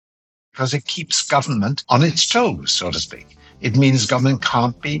because it keeps government on its toes, so to speak. It means government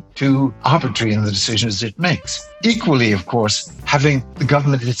can't be too arbitrary in the decisions it makes. Equally, of course, having the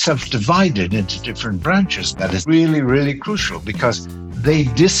government itself divided into different branches, that is really, really crucial because they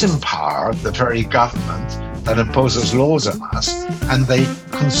disempower the very government that imposes laws on us and they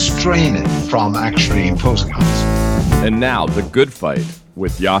constrain it from actually imposing on us. And now, The Good Fight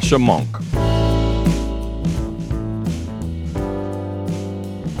with Yascha Mounk.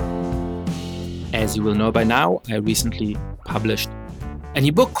 As you will know by now, I recently published a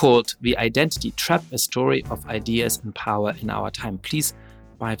new book called The Identity Trap, a story of ideas and power in our time. Please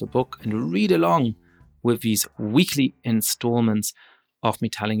buy the book and read along with these weekly installments of me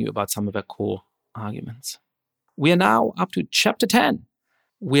telling you about some of the core arguments. We are now up to chapter 10.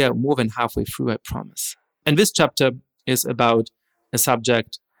 We are more than halfway through, I promise. And this chapter is about a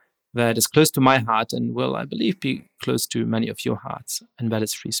subject that is close to my heart and will, I believe, be close to many of your hearts, and that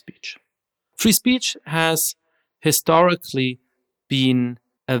is free speech. Free speech has historically been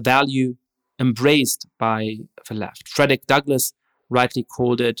a value embraced by the left. Frederick Douglass rightly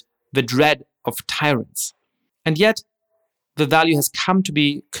called it the dread of tyrants. And yet, the value has come to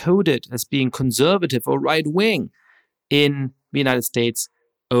be coded as being conservative or right-wing in the United States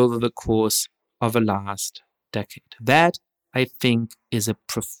over the course of the last decade. That, I think, is a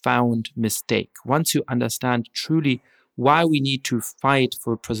profound mistake. Once you understand truly why we need to fight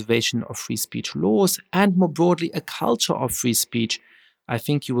for preservation of free speech laws and more broadly a culture of free speech, I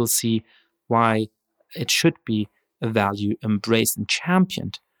think you will see why it should be a value embraced and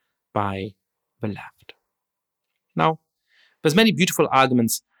championed by the left. Now, there's many beautiful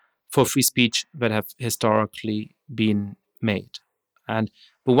arguments for free speech that have historically been made. And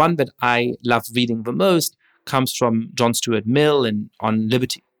the one that I love reading the most comes from John Stuart Mill On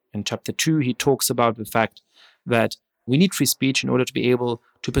Liberty. In chapter 2, he talks about the fact that we need free speech in order to be able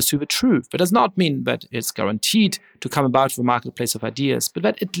to pursue the truth. That does not mean that it's guaranteed to come about from a marketplace of ideas, but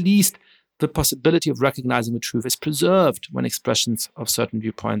that at least the possibility of recognizing the truth is preserved when expressions of certain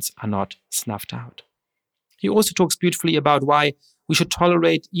viewpoints are not snuffed out. He also talks beautifully about why we should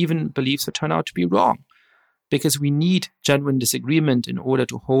tolerate even beliefs that turn out to be wrong, because we need genuine disagreement in order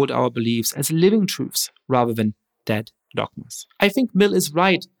to hold our beliefs as living truths rather than dead dogmas. I think Mill is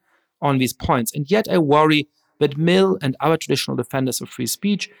right on these points, and yet I worry that Mill and other traditional defenders of free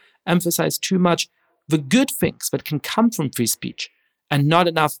speech emphasize too much the good things that can come from free speech and not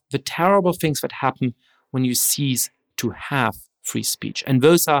enough the terrible things that happen when you cease to have free speech. And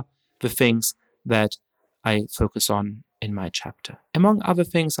those are the things that I focus on in my chapter. Among other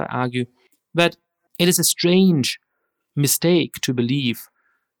things, I argue that it is a strange mistake to believe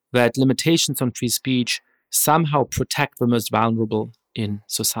that limitations on free speech somehow protect the most vulnerable in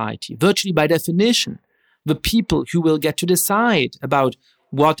society. Virtually by definition, the people who will get to decide about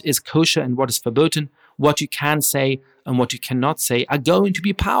what is kosher and what is verboten, what you can say and what you cannot say, are going to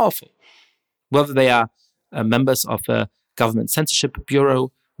be powerful. Whether they are members of a government censorship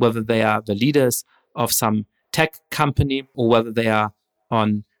bureau, whether they are the leaders of some tech company, or whether they are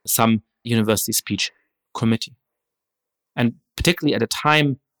on some university speech committee. And particularly at a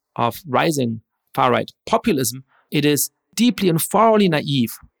time of rising far-right populism, it is deeply and thoroughly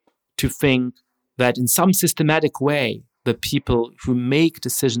naive to think that in some systematic way, the people who make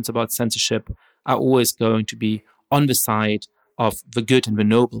decisions about censorship are always going to be on the side of the good and the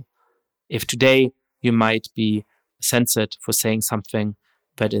noble. If today you might be censored for saying something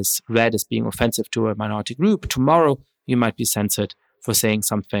that is read as being offensive to a minority group, tomorrow you might be censored for saying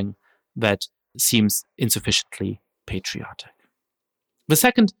something that seems insufficiently patriotic. The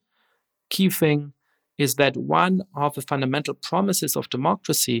second key thing is that one of the fundamental promises of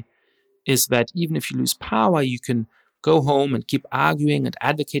democracy is that even if you lose power, you can go home and keep arguing and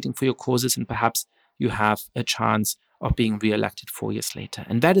advocating for your causes, and perhaps you have a chance of being re-elected 4 years later.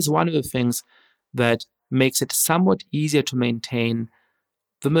 And that is one of the things that makes it somewhat easier to maintain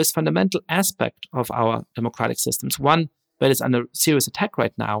the most fundamental aspect of our democratic systems, one that is under serious attack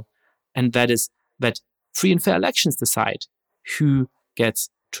right now, and that is that free and fair elections decide who gets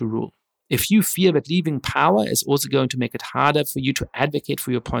to rule. If you fear that leaving power is also going to make it harder for you to advocate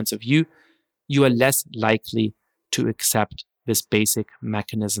for your points of view, you are less likely to accept this basic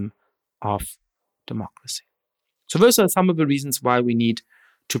mechanism of democracy. So those are some of the reasons why we need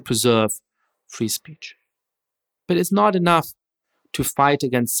to preserve free speech. But it's not enough to fight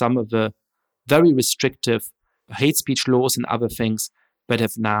against some of the very restrictive hate speech laws and other things that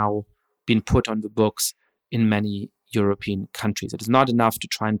have now been put on the books in many European countries. It is not enough to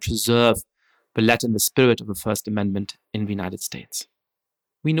try and preserve the letter and the spirit of the First Amendment in the United States.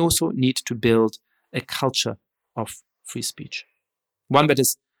 We also need to build a culture of free speech, one that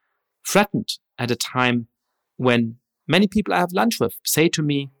is threatened at a time when many people I have lunch with say to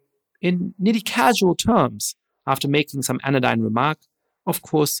me in nearly casual terms, after making some anodyne remark, of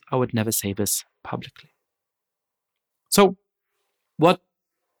course, I would never say this publicly. So, what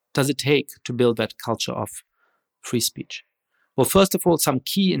does it take to build that culture of free speech? Well, first of all, some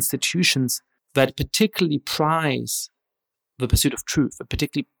key institutions that particularly prize the pursuit of truth, that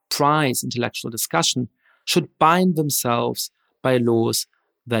particularly prize intellectual discussion, should bind themselves by laws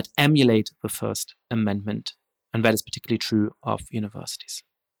that emulate the First Amendment. And that is particularly true of universities.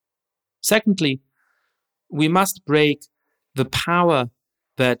 Secondly, we must break the power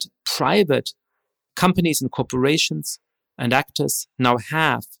that private companies and corporations and actors now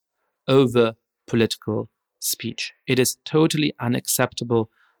have over political speech. It is totally unacceptable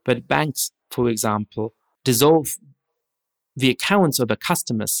that banks, for example, dissolve the accounts of their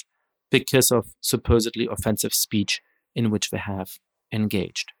customers because of supposedly offensive speech in which they have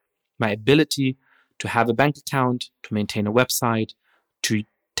engaged. My ability to have a bank account, to maintain a website, to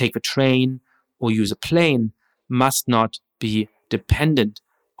take a train or use a plane must not be dependent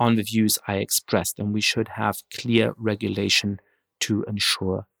on the views I expressed, and we should have clear regulation to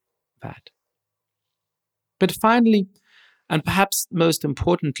ensure that. But finally, and perhaps most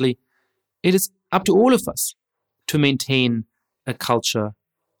importantly, it is up to all of us to maintain a culture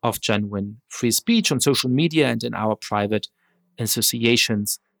of genuine free speech on social media and in our private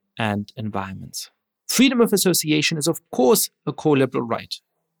associations and environments. Freedom of association is, of course, a core liberal right.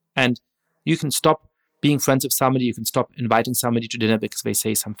 And you can stop being friends with somebody, you can stop inviting somebody to dinner because they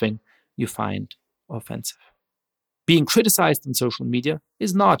say something you find offensive. Being criticized on social media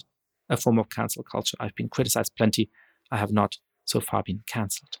is not a form of cancel culture. I've been criticized plenty. I have not so far been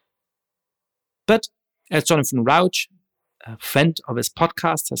cancelled. But as Jonathan Rauch, a friend of his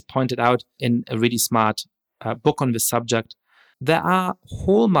podcast, has pointed out in a really smart book on this subject, there are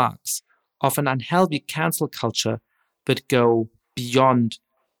hallmarks of an unhealthy cancel culture that go beyond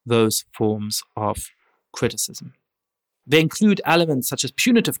those forms of criticism. They include elements such as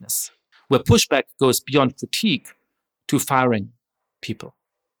punitiveness, where pushback goes beyond critique to firing people,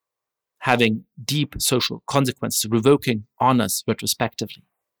 having deep social consequences, revoking honors retrospectively.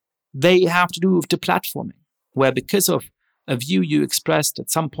 They have to do with deplatforming, where because of a view you expressed at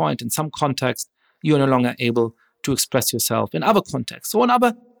some point in some context, you are no longer able to express yourself in other contexts or on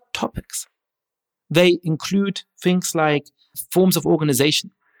other topics. They include things like forms of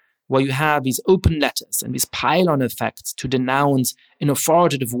organization, where you have these open letters and these pile-on effects to denounce in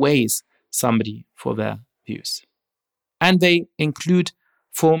authoritative ways somebody for their views. And they include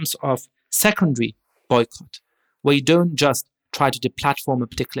forms of secondary boycott, where you don't just try to deplatform a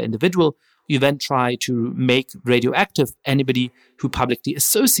particular individual, you then try to make radioactive anybody who publicly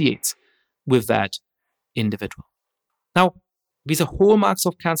associates with that individual. Now, these are hallmarks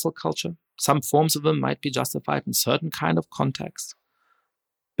of cancel culture. Some forms of them might be justified in certain kind of contexts.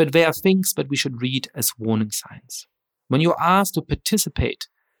 But they are things that we should read as warning signs. When you're asked to participate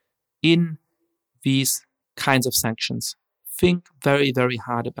in these kinds of sanctions, think very, very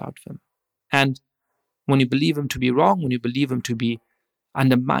hard about them. And when you believe them to be wrong, when you believe them to be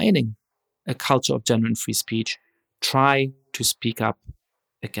undermining a culture of genuine free speech, try to speak up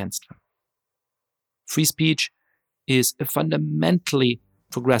against them. Free speech is a fundamentally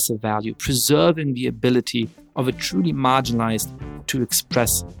progressive value, preserving the ability of a truly marginalized to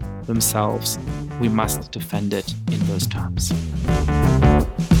express themselves. We must defend it in those terms.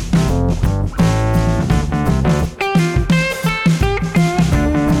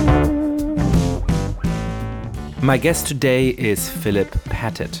 My guest today is Philip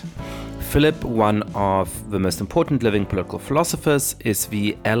Pettit. Philip, one of the most important living political philosophers, is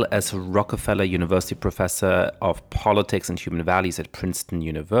the L.S. Rockefeller University Professor of Politics and Human Values at Princeton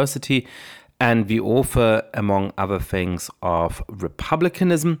University, and the author, among other things, of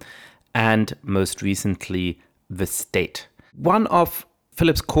Republicanism and, most recently, The State. One of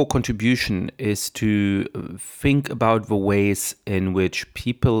Philip's core contribution is to think about the ways in which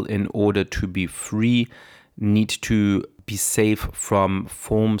people, in order to be free, need to be safe from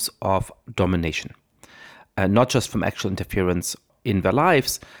forms of domination. Not just from actual interference in their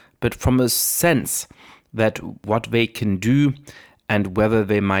lives, but from a sense that what they can do and whether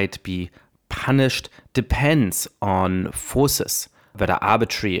they might be punished depends on forces that are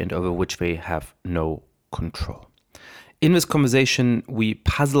arbitrary and over which they have no control. In this conversation, we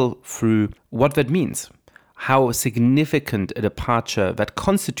puzzle through what that means, how significant a departure that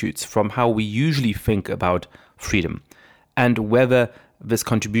constitutes from how we usually think about freedom, and whether this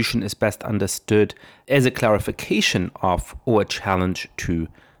contribution is best understood as a clarification of or a challenge to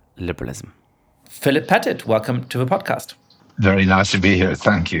liberalism. Philip Pettit, welcome to the podcast. Very nice to be here.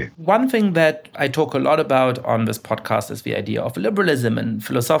 Thank you. One thing that I talk a lot about on this podcast is the idea of liberalism and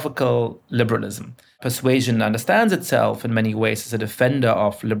philosophical liberalism. Persuasion understands itself in many ways as a defender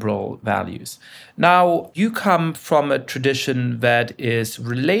of liberal values. Now, you come from a tradition that is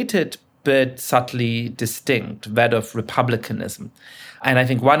related but subtly distinct, that of republicanism. And I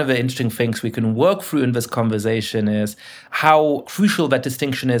think one of the interesting things we can work through in this conversation is how crucial that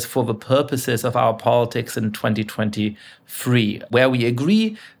distinction is for the purposes of our politics in 2023, where we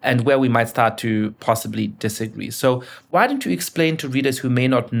agree and where we might start to possibly disagree. So why don't you explain to readers who may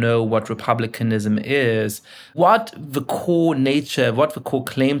not know what republicanism is, what the core nature, what the core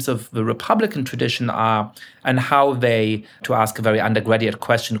claims of the Republican tradition are, and how they, to ask a very undergraduate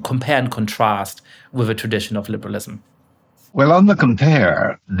question, compare and contrast with the tradition of liberalism? Well, on the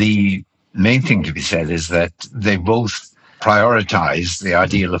compare, the main thing to be said is that they both prioritize the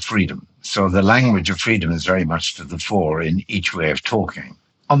ideal of freedom. So the language of freedom is very much to the fore in each way of talking.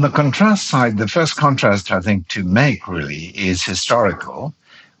 On the contrast side, the first contrast I think to make really is historical,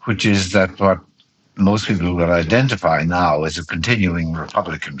 which is that what most people will identify now as a continuing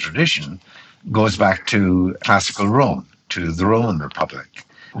Republican tradition goes back to classical Rome, to the Roman Republic.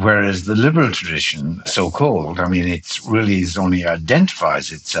 Whereas the liberal tradition, so-called, it really only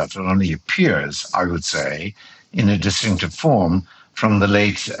identifies itself, it only appears, I would say, in a distinctive form from the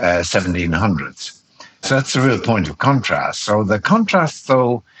late 1700s. So that's the real point of contrast. So the contrast,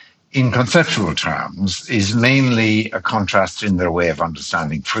 though, in conceptual terms, is mainly a contrast in their way of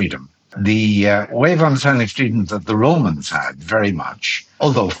understanding freedom. The way of understanding freedom that the Romans had very much,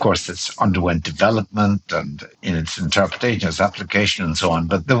 although, of course, it's underwent development and in its interpretation, its application and so on,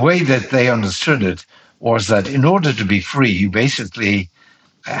 but the way that they understood it was that in order to be free, you basically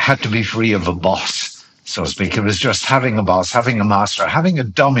had to be free of a boss, so to speak. It was just having a boss, having a master, having a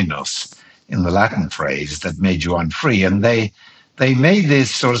dominus, in the Latin phrase, that made you unfree. And they made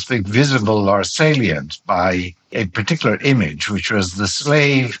this, so to speak, visible or salient by a particular image, which was the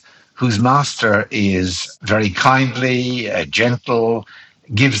slave whose master is very kindly, gentle,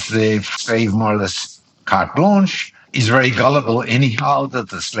 gives the slave more or less carte blanche, is very gullible anyhow, that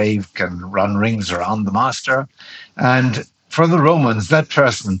the slave can run rings around the master. And for the Romans, that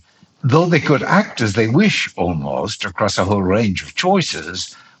person, though they could act as they wish almost across a whole range of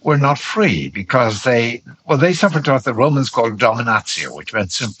choices, were not free because they suffered what the Romans called dominatio, which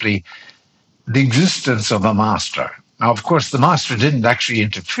meant simply the existence of a master. Now, of course, the master didn't actually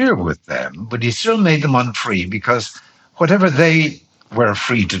interfere with them, but he still made them unfree because whatever they were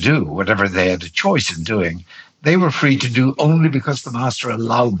free to do, whatever they had a choice in doing, they were free to do only because the master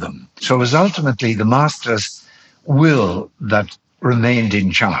allowed them. So it was ultimately the master's will that remained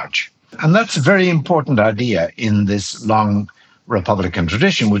in charge. And that's a very important idea in this long Republican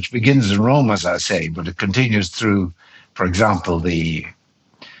tradition, which begins in Rome, as I say, but it continues through, for example, the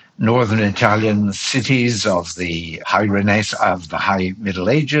northern Italian cities of the high Middle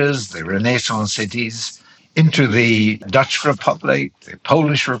Ages, the Renaissance cities, into the Dutch Republic, the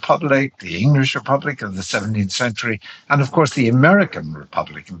Polish Republic, the English Republic of the 17th century, and of course the American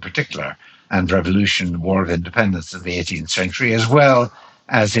Republic in particular, and Revolution, War of Independence of the 18th century, as well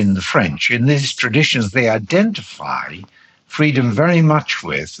as in the French. In these traditions, they identify freedom very much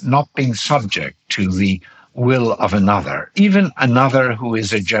with not being subject to the will of another, even another who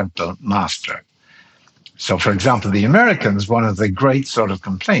is a gentle master. So, for example, the Americans, one of the great sort of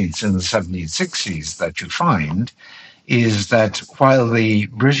complaints in the 1760s that you find is that while the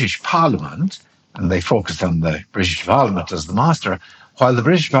British Parliament, and they focused on the British Parliament as the master, while the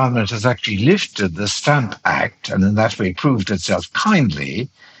British Parliament has actually lifted the Stamp Act and in that way proved itself kindly,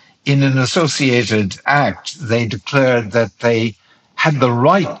 in an associated act, they declared that they had the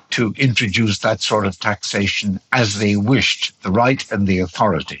right to introduce that sort of taxation as they wished, the right and the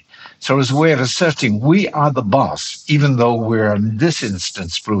authority. So as a way of asserting we are the boss, even though we're in this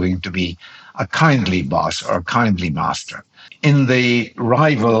instance proving to be a kindly boss or a kindly master. In the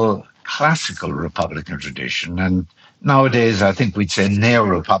rival classical Republican tradition, and nowadays I think we'd say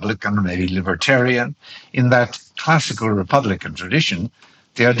neo-Republican or maybe libertarian, in that classical Republican tradition,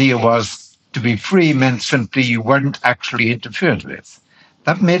 the idea was to be free meant simply you weren't actually interfered with.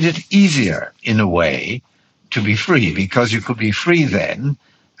 That made it easier, in a way, to be free, because you could be free then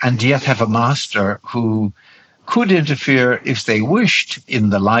and yet have a master who could interfere if they wished in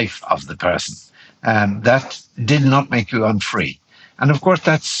the life of the person. That did not make you unfree. And of course,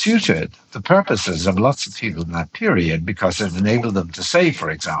 that suited the purposes of lots of people in that period because it enabled them to say, for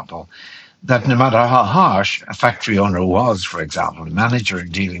example, that no matter how harsh a factory owner was, for example, a manager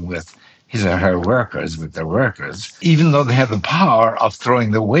dealing with his or her workers with their workers, even though they had the power of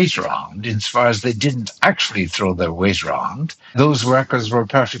throwing their weight around, insofar as they didn't actually throw their weight around, those workers were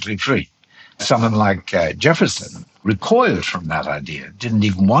perfectly free. Someone like Jefferson recoiled from that idea, didn't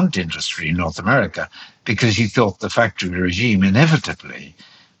even want industry in North America because he thought the factory regime inevitably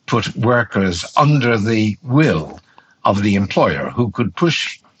put workers under the will of the employer, who could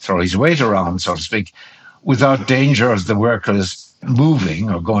throw his weight around, so to speak, without danger of the workers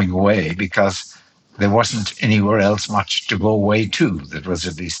moving or going away, because there wasn't anywhere else much to go away to that was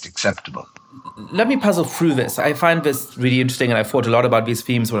at least acceptable. Let me puzzle through this. I find this really interesting, and I thought a lot about these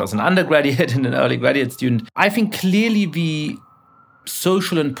themes when I was an undergraduate and an early graduate student. I think clearly the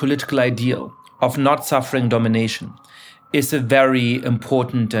social and political ideal of not suffering domination is a very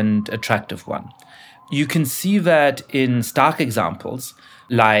important and attractive one. You can see that in stark examples,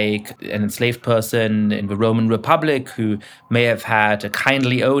 like an enslaved person in the Roman Republic who may have had a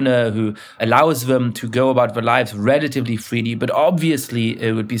kindly owner who allows them to go about their lives relatively freely, but obviously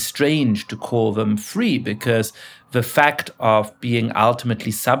it would be strange to call them free because the fact of being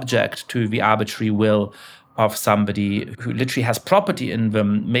ultimately subject to the arbitrary will of somebody who literally has property in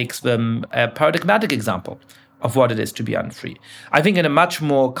them makes them a paradigmatic example of what it is to be unfree. I think in a much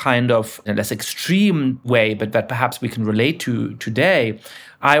more kind of less extreme way, but that perhaps we can relate to today,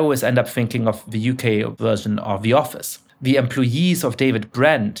 I always end up thinking of the UK version of The Office. The employees of David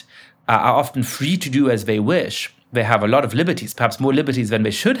Brent are often free to do as they wish. They have a lot of liberties, perhaps more liberties than they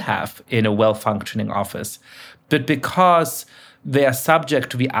should have in a well-functioning office. But because they are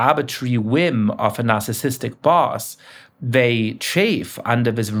subject to the arbitrary whim of a narcissistic boss, they chafe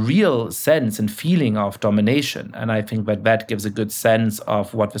under this real sense and feeling of domination. And I think that gives a good sense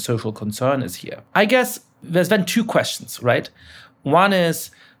of what the social concern is here. I guess there's then two questions, right? One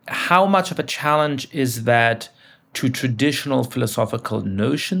is, how much of a challenge is that to traditional philosophical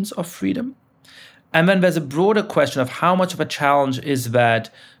notions of freedom? And then there's a broader question of how much of a challenge is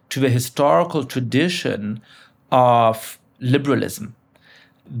that to the historical tradition of liberalism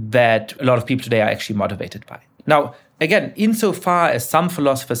that a lot of people today are actually motivated by. Now, again, insofar as some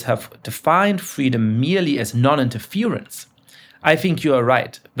philosophers have defined freedom merely as non-interference, I think you are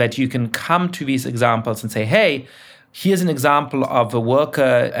right that you can come to these examples and say, hey, here's an example of a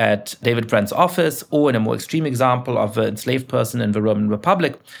worker at David Brent's office, or in a more extreme example of an enslaved person in the Roman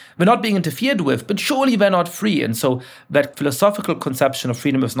Republic. They're not being interfered with, but surely they're not free. And so that philosophical conception of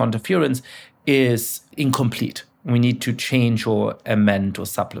freedom as non-interference is incomplete. We need to change or amend or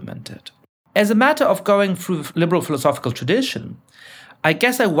supplement it. As a matter of going through liberal philosophical tradition, I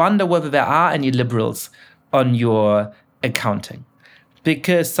guess I wonder whether there are any liberals on your accounting.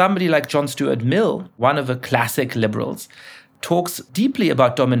 Because somebody like John Stuart Mill, one of the classic liberals, talks deeply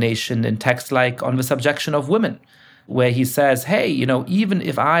about domination in texts like On the Subjection of Women, where he says, hey, even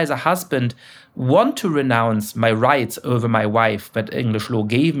if I as a husband want to renounce my rights over my wife that English law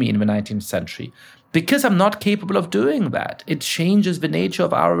gave me in the 19th century, because I'm not capable of doing that, it changes the nature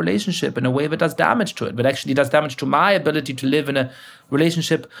of our relationship in a way that does damage to it, but actually does damage to my ability to live in a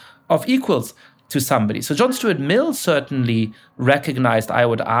relationship of equals to somebody. So John Stuart Mill certainly recognized, I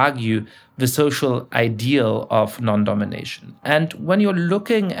would argue, the social ideal of non-domination. And when you're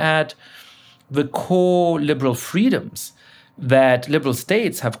looking at the core liberal freedoms that liberal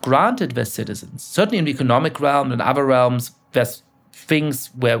states have granted their citizens, certainly in the economic realm and other realms, there's things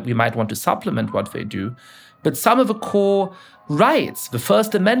where we might want to supplement what they do. But some of the core rights, the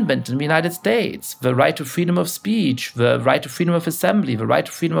First Amendment in the United States, the right to freedom of speech, the right to freedom of assembly, the right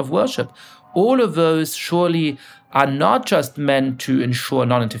to freedom of worship, all of those surely are not just meant to ensure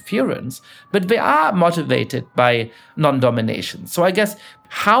non-interference, but they are motivated by non-domination. So I guess,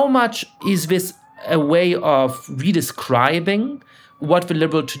 how much is this a way of redescribing what the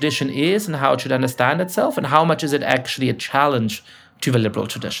liberal tradition is and how it should understand itself, and how much is it actually a challenge to the liberal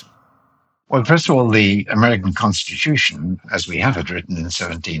tradition? Well, first of all, the American Constitution, as we have it written in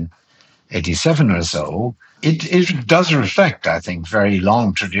 1787 or so, it does reflect, I think, very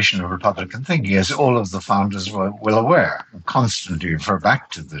long tradition of Republican thinking, as all of the founders were well aware, constantly refer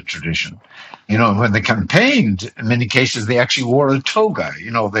back to the tradition. When they campaigned, in many cases, they actually wore a toga.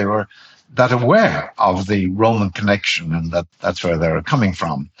 They were that aware of the Roman connection, and that's where they were coming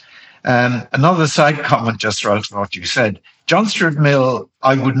from. And another side comment, just relative to what you said, John Stuart Mill,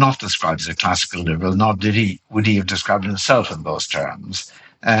 I would not describe as a classical liberal, nor would he have described himself in those terms.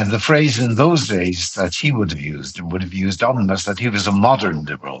 And the phrase in those days that he would have used, and would have used on us, that he was a modern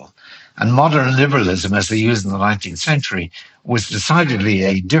liberal. And modern liberalism, as they used in the 19th century, was decidedly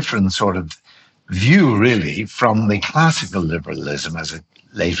a different sort of view, really, from the classical liberalism, as it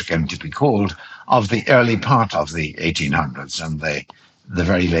later came to be called, of the early part of the 1800s and the the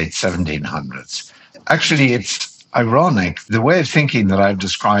very late 1700s. Actually, it's ironic. The way of thinking that I've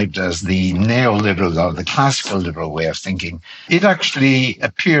described as the neoliberal or the classical liberal way of thinking, it actually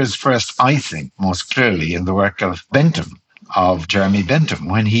appears first, I think, most clearly in the work of Bentham, of Jeremy Bentham,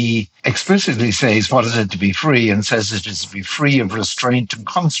 when he explicitly says, what is it to be free? And says it is to be free of restraint and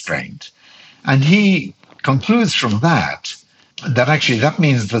constraint. And he concludes from that actually that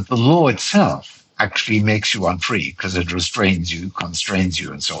means that the law itself actually makes you unfree because it restrains you, constrains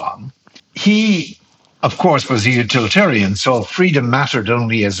you, and so on. He, of course, was a utilitarian, so freedom mattered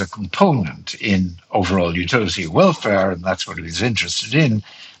only as a component in overall utility of welfare, and that's what he was interested in.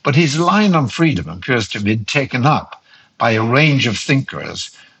 But his line on freedom appears to have been taken up by a range of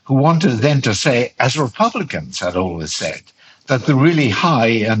thinkers who wanted then to say, as Republicans had always said, that the really high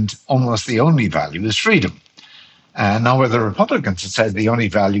and almost the only value is freedom. And now, where the Republicans had said the only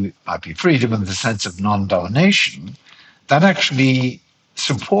value might be freedom in the sense of non-domination, that actually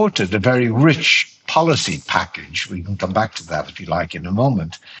supported a very rich policy package. We can come back to that, if you like, in a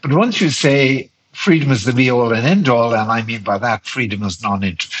moment. But once you say freedom is the be-all and end-all, and I mean by that freedom is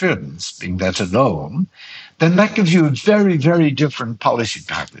non-interference, being let alone, then that gives you a very, very different policy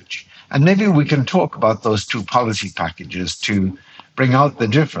package. And maybe we can talk about those two policy packages to bring out the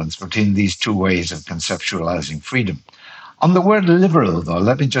difference between these two ways of conceptualizing freedom. On the word liberal, though,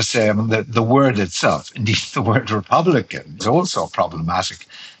 let me just say, the word itself, indeed the word Republican, is also problematic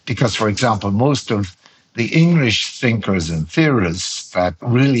because, for example, most of the English thinkers and theorists that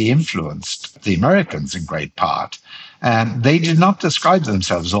really influenced the Americans in great part, and they did not describe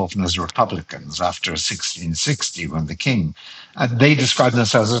themselves often as Republicans after 1660 when the king, they described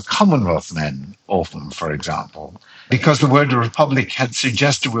themselves as Commonwealth men often, for example, because the word republic had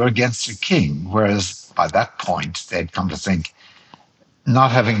suggested we were against a king, whereas by that point they'd come to think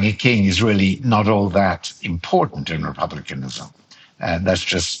not having a king is really not all that important in republicanism. And that's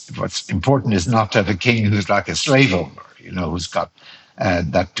just what's important is not to have a king who's like a slave owner, who's got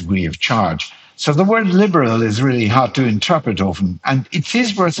that degree of charge. So the word liberal is really hard to interpret often. And it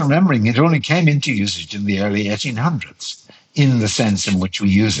is worth remembering it only came into usage in the early 1800s in the sense in which we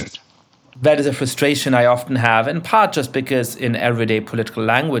use it. That is a frustration I often have, in part just because in everyday political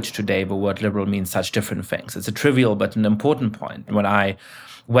language today, the word liberal means such different things. It's a trivial but an important point. When I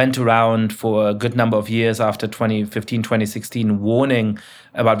went around for a good number of years after 2015, 2016, warning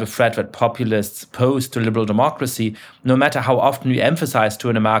about the threat that populists pose to liberal democracy, no matter how often you emphasize to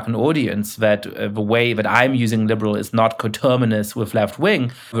an American audience that the way that I'm using liberal is not coterminous with left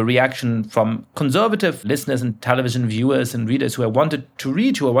wing, the reaction from conservative listeners and television viewers and readers who I wanted to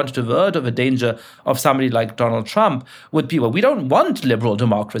reach, who I wanted to avert of the danger of somebody like Donald Trump would be, well, we don't want liberal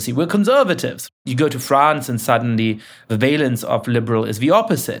democracy, we're conservatives. You go to France and suddenly the valence of liberal is the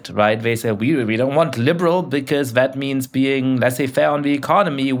opposite, right? They say, we don't want liberal because that means being laissez-faire on the economy.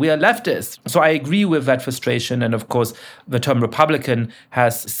 We are leftists. So I agree with that frustration. And of course, the term Republican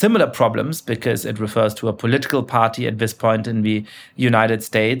has similar problems because it refers to a political party at this point in the United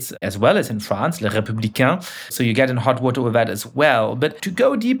States, as well as in France, Les Républicains. So you get in hot water with that as well. But to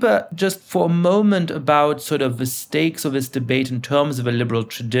go deeper just for a moment about sort of the stakes of this debate in terms of a liberal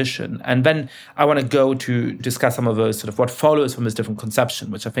tradition, and then I want to go to discuss some of those sort of what follows from this different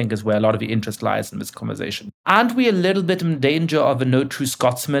conception, which I think is where a lot of the interest lies in this conversation. Aren't we a little bit in danger of a no true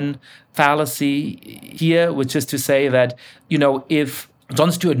Scotsman fallacy here, which is to say that, if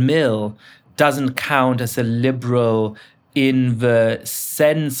John Stuart Mill doesn't count as a liberal in the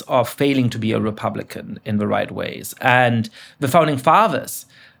sense of failing to be a Republican in the right ways, and the Founding Fathers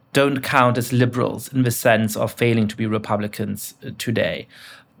don't count as liberals in the sense of failing to be Republicans today,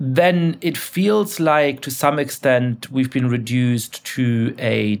 then it feels like, to some extent, we've been reduced to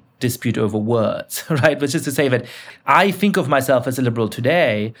a dispute over words, right? Which is to say that I think of myself as a liberal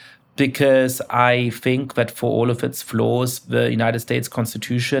today because I think that for all of its flaws, the United States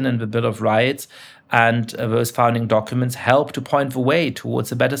Constitution and the Bill of Rights and those founding documents help to point the way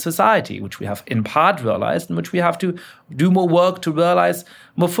towards a better society, which we have in part realized and which we have to do more work to realize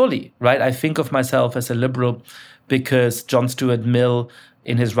more fully, right? I think of myself as a liberal because John Stuart Mill,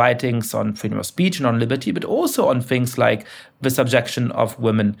 in his writings on freedom of speech and on liberty, but also on things like the subjection of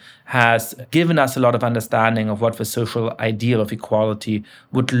women, has given us a lot of understanding of what the social ideal of equality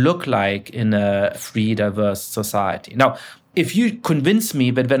would look like in a free, diverse society. Now, if you convince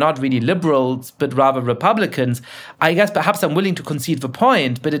me that they're not really liberals, but rather Republicans, I guess perhaps I'm willing to concede the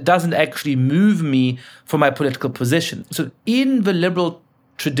point, but it doesn't actually move me from my political position. So in the liberal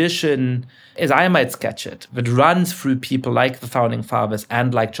tradition, as I might sketch it, that runs through people like the Founding Fathers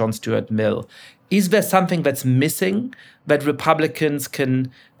and like John Stuart Mill, is there something that's missing that Republicans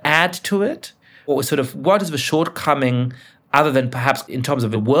can add to it? Or sort of what is the shortcoming other than perhaps in terms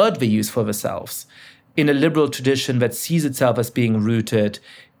of the word we use for ourselves, in a liberal tradition that sees itself as being rooted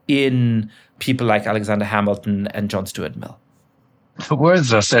in people like Alexander Hamilton and John Stuart Mill? The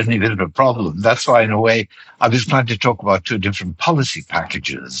words are certainly a bit of a problem. That's why, in a way, I was trying to talk about two different policy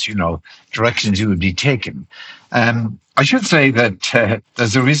packages, directions you would be taken. I should say that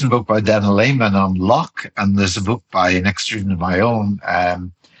there's a recent book by Daniel Lehman on Locke, and there's a book by an ex-student of my own,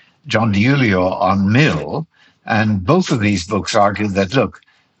 John DiIulio, on Mill. And both of these books argue that, look,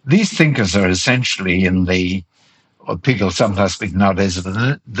 these thinkers are essentially in what people sometimes speak nowadays of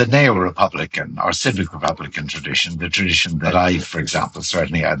the neo-Republican or civic Republican tradition, the tradition that I, for example,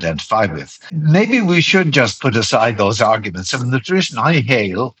 certainly identify with. Maybe we should just put aside those arguments. I mean, the tradition I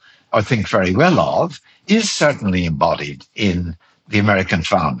hail or think very well of is certainly embodied in the American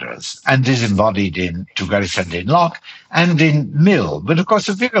founders and is embodied to a great extent in Locke and in Mill. But of course,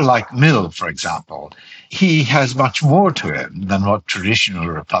 a figure like Mill, for example, he has much more to him than what traditional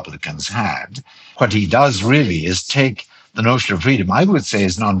Republicans had. What he does really is take the notion of freedom, I would say,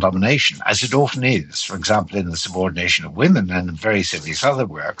 as non-domination, as it often is, for example, in the subordination of women and in various other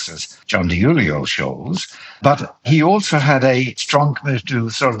works, as John DiIulio shows. But he also had a strong commitment to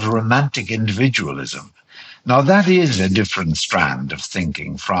sort of romantic individualism. Now, that is a different strand of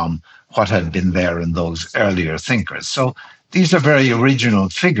thinking from what had been there in those earlier thinkers. So these are very original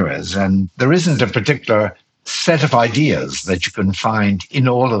figures, and there isn't a particular set of ideas that you can find in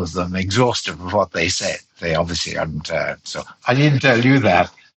all of them exhaustive of what they said. They obviously aren't. So I didn't tell you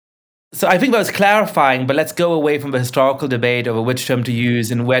that. So I think that was clarifying, but let's go away from the historical debate over which term to use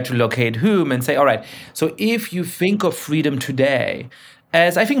and where to locate whom and say, all right, so if you think of freedom today,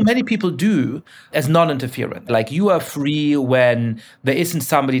 as I think many people do, as non-interferent. Like you are free when there isn't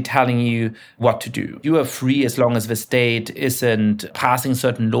somebody telling you what to do. You are free as long as the state isn't passing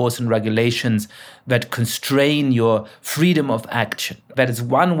certain laws and regulations that constrain your freedom of action. That is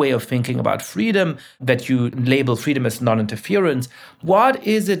one way of thinking about freedom, that you label freedom as non-interference. What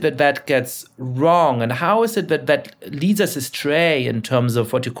is it that gets wrong? And how is it that leads us astray in terms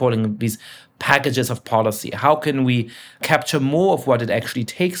of what you're calling these packages of policy? How can we capture more of what it actually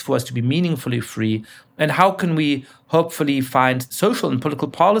takes for us to be meaningfully free? And how can we hopefully find social and political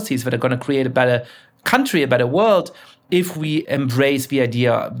policies that are going to create a better country, a better world, if we embrace the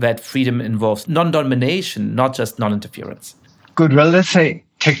idea that freedom involves non-domination, not just non-interference? Good. Well, let's say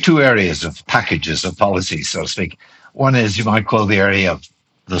take two areas of packages of policy, so to speak. One is you might call the area of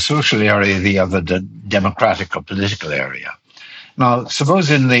the social area, the other the democratic or political area. Now,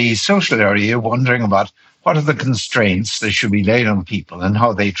 suppose in the social area, you're wondering about what are the constraints that should be laid on people and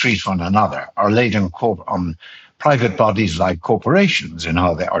how they treat one another, or laid on private bodies like corporations and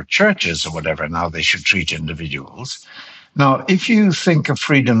how they are churches or whatever, and how they should treat individuals. Now, if you think of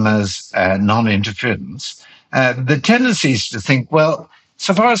freedom as non-interference, the tendency is to think, well,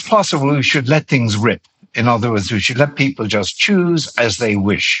 so far as possible, we should let things rip. In other words, we should let people just choose as they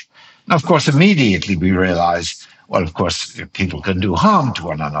wish. Now, of course, immediately we realize, well, of course, people can do harm to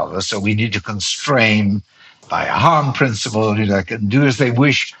one another, so we need to constrain by a harm principle. They can do as they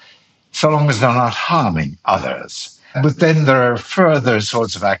wish, so long as they're not harming others. But then there are further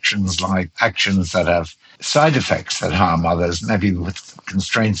sorts of actions, like actions that have side effects that harm others, maybe with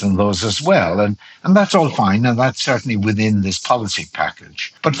constraints on those as well. And that's all fine, and that's certainly within this policy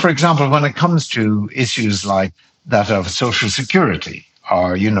package. But for example, when it comes to issues like that of social security,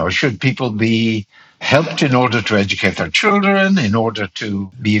 or, should people be helped in order to educate their children, in order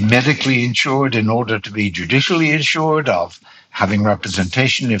to be medically insured, in order to be judicially insured, of having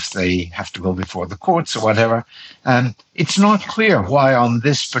representation if they have to go before the courts or whatever. And it's not clear why on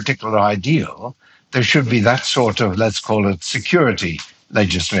this particular ideal there should be that sort of, let's call it, security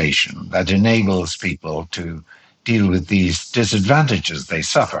legislation that enables people to deal with these disadvantages they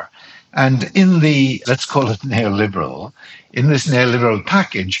suffer. And in the, let's call it neoliberal, in this neoliberal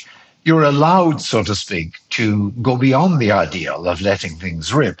package, you're allowed, so to speak, to go beyond the ideal of letting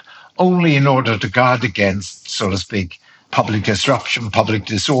things rip, only in order to guard against, so to speak, public disruption, public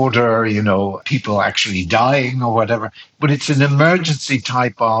disorder, people actually dying or whatever. But it's an emergency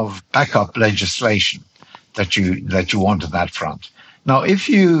type of backup legislation that you want on that front. Now, if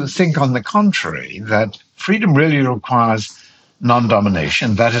you think on the contrary, that freedom really requires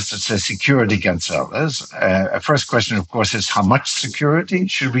non-domination, that is to say, security against others. A first question, of course, is how much security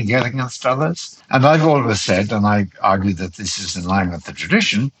should we get against others? And I've always said, and I argue that this is in line with the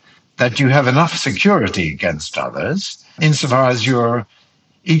tradition, that you have enough security against others insofar as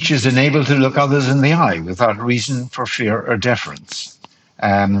each is enabled to look others in the eye without reason for fear or deference.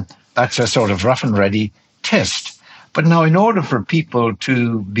 That's a sort of rough and ready test. But now, in order for people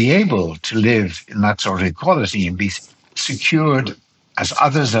to be able to live in that sort of equality and be secured as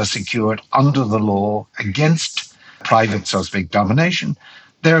others are secured under the law against private, so to speak, domination,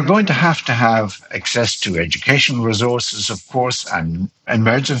 they're going to have access to educational resources, of course, and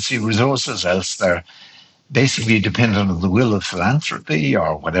emergency resources, else they're basically dependent on the will of philanthropy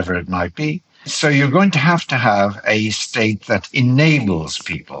or whatever it might be. So you're going to have a state that enables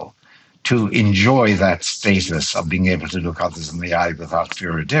people to enjoy that status of being able to look others in the eye without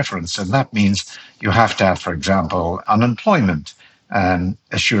fear or difference. And that means you have to have, for example, unemployment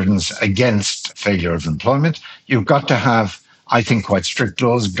assurance against failure of employment. You've got to have, I think, quite strict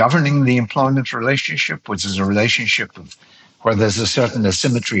laws governing the employment relationship, which is a relationship where there's a certain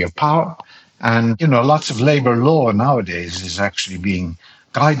asymmetry of power. And, lots of labor law nowadays is actually being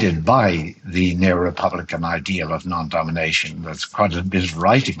guided by the neo-Republican ideal of non-domination. There's quite a bit of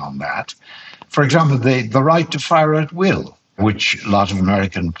writing on that. For example, the right to fire at will, which a lot of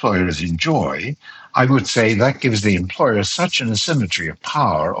American employers enjoy, I would say that gives the employer such an asymmetry of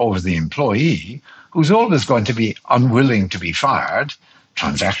power over the employee, who's always going to be unwilling to be fired.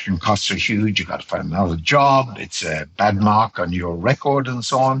 Transaction costs are huge. You've got to find another job. It's a bad mark on your record and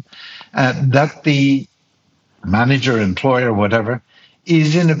so on. That the manager, employer, whatever,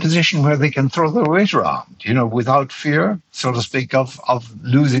 is in a position where they can throw their weight around, without fear, so to speak, of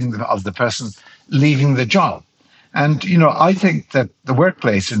losing, of the person leaving the job. And, I think that the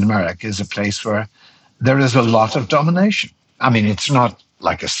workplace in America is a place where there is a lot of domination. I mean, it's not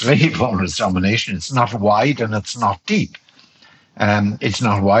like a slave owner's domination. It's not wide and it's not deep. It's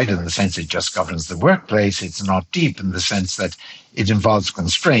not wide in the sense it just governs the workplace. It's not deep in the sense that it involves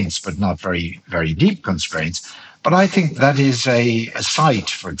constraints, but not very, very deep constraints. But I think that is a site,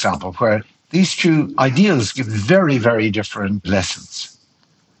 for example, where these two ideals give very, very different lessons.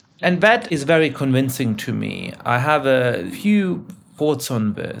 And that is very convincing to me. I have a few thoughts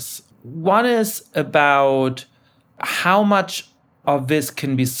on this. One is about how much of this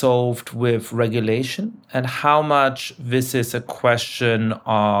can be solved with regulation and how much this is a question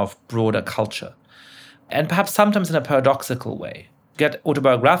of broader culture. And perhaps sometimes in a paradoxical way. Get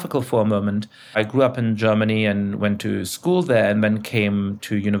autobiographical for a moment. I grew up in Germany and went to school there and then came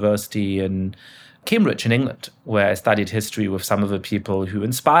to university in Cambridge in England, where I studied history with some of the people who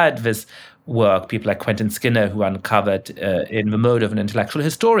inspired this work, people like Quentin Skinner, who uncovered in the mode of an intellectual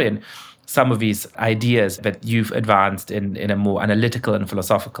historian some of these ideas that you've advanced in a more analytical and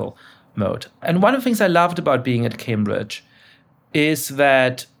philosophical mode. And one of the things I loved about being at Cambridge is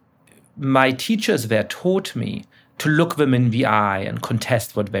that my teachers there taught me to look them in the eye and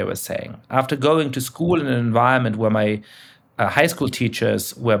contest what they were saying. After going to school in an environment where my high school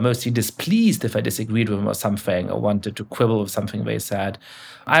teachers were mostly displeased if I disagreed with them or something or wanted to quibble with something they said,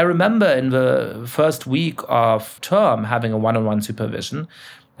 I remember in the first week of term having a one-on-one supervision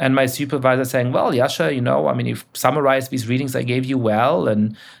and my supervisor saying, well, Yasha, you've summarized these readings I gave you well,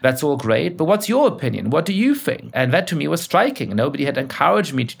 and that's all great, but what's your opinion? What do you think? And that to me was striking. Nobody had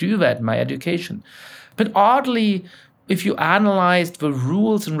encouraged me to do that in my education. But oddly, if you analyzed the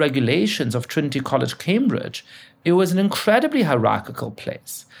rules and regulations of Trinity College, Cambridge, it was an incredibly hierarchical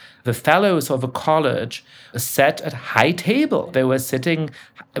place. The fellows of the college sat at high table. They were sitting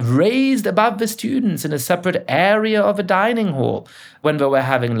raised above the students in a separate area of a dining hall when they were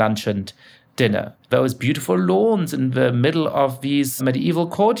having lunch and dinner. There was beautiful lawns in the middle of these medieval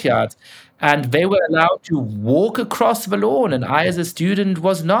courtyards. And they were allowed to walk across the lawn, and I, as a student,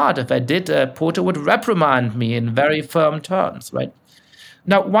 was not. If I did, a porter would reprimand me in very firm terms, right?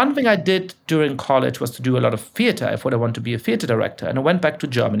 Now, one thing I did during college was to do a lot of theater. I thought I wanted to be a theater director, and I went back to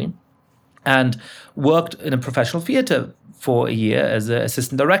Germany and worked in a professional theater for a year as an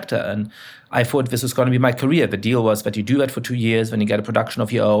assistant director. And I thought this was going to be my career. The deal was that you do that for 2 years, then you get a production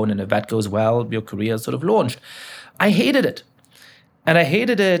of your own, and if that goes well, your career is sort of launched. I hated it. And I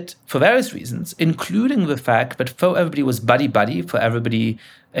hated it for various reasons, including the fact that though everybody was buddy-buddy, for everybody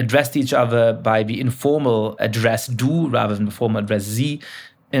addressed each other by the informal address du rather than the formal address sie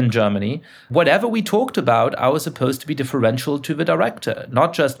in Germany, whatever we talked about, I was supposed to be differential to the director.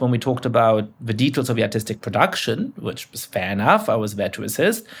 Not just when we talked about the details of the artistic production, which was fair enough, I was there to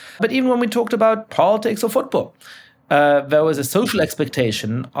assist, but even when we talked about politics or football. There was a social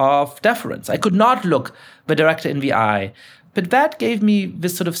expectation of deference. I could not look the director in the eye. But that gave me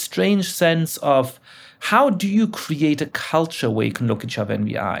this sort of strange sense of how do you create a culture where you can look each other in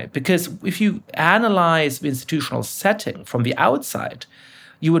the eye? Because if you analyze the institutional setting from the outside,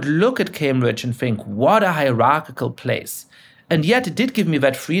 you would look at Cambridge and think, what a hierarchical place. And yet it did give me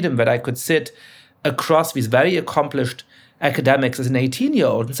that freedom that I could sit across these very accomplished academics as an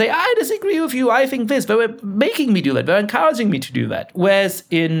 18-year-old and say, I disagree with you, I think this. They were making me do that. They were encouraging me to do that. Whereas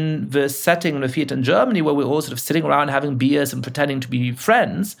in the setting in the theater in Germany, where we were all sort of sitting around having beers and pretending to be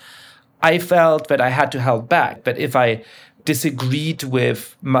friends, I felt that I had to hold back. That if I disagreed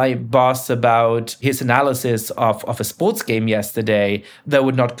with my boss about his analysis of a sports game yesterday, that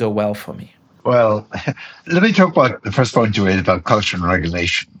would not go well for me. Well, let me talk about the first point you made about culture and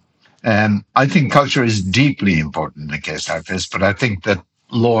regulation. I think culture is deeply important in a case like this, but I think that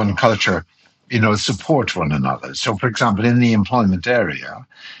law and culture, support one another. So, for example, in the employment area,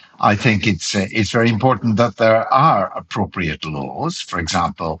 I think it's very important that there are appropriate laws. For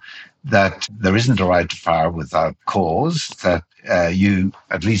example, that there isn't a right to fire without cause, that you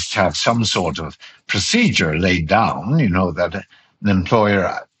at least have some sort of procedure laid down, that an employer,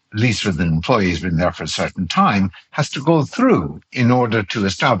 at least with an employee who's been there for a certain time, has to go through in order to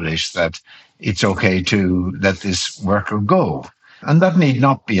establish that it's okay to let this worker go. And that need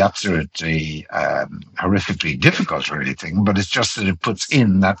not be absolutely horrifically difficult or anything, but it's just that it puts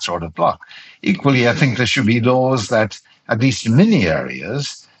in that sort of block. Equally, I think there should be laws that, at least in many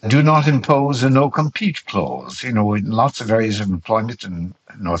areas, do not impose a no-compete clause. In lots of areas of employment in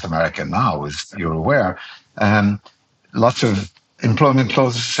North America now, as you're aware, lots of employment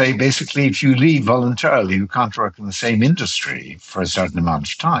clauses say basically if you leave voluntarily, you can't work in the same industry for a certain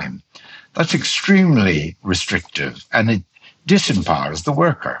amount of time. That's extremely restrictive, and it disempowers the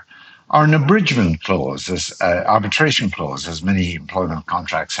worker. Or an abridgment clause, arbitration clause, as many employment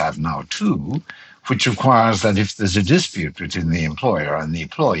contracts have now too, which requires that if there's a dispute between the employer and the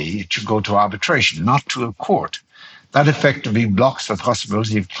employee, it should go to arbitration, not to a court. That effectively blocks the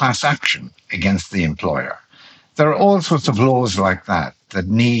possibility of class action against the employer. There are all sorts of laws like that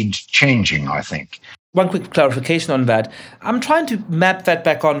need changing, I think. One quick clarification on that. I'm trying to map that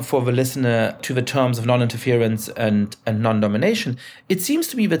back on for the listener to the terms of non-interference and non-domination. It seems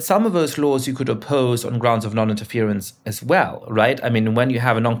to me that some of those laws you could oppose on grounds of non-interference as well, right? I mean, when you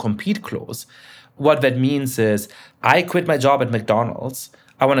have a non-compete clause, what that means is I quit my job at McDonald's.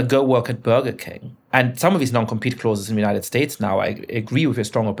 I want to go work at Burger King. And some of these non-compete clauses in the United States now, I agree with your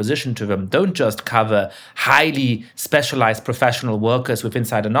strong opposition to them, don't just cover highly specialized professional workers with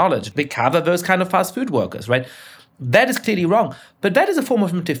insider knowledge. They cover those kind of fast food workers, right? That is clearly wrong. But that is a form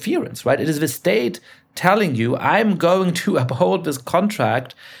of interference, right? It is the state telling you, I'm going to uphold this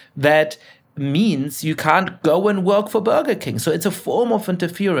contract that means you can't go and work for Burger King. So it's a form of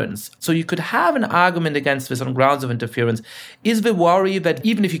interference. So you could have an argument against this on grounds of interference. Is the worry that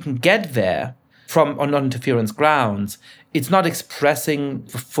even if you can get there on non-interference grounds, it's not expressing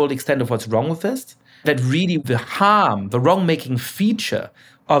the full extent of what's wrong with this? That really the harm, the wrong-making feature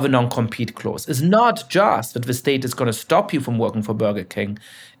of a non-compete clause is not just that the state is going to stop you from working for Burger King.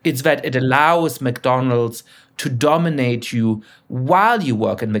 It's that it allows McDonald's to dominate you while you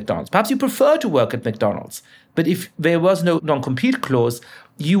work at McDonald's. Perhaps you prefer to work at McDonald's, but if there was no non-compete clause,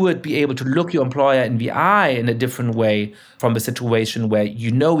 you would be able to look your employer in the eye in a different way from the situation where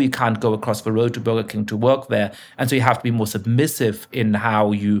you can't go across the road to Burger King to work there, and so you have to be more submissive in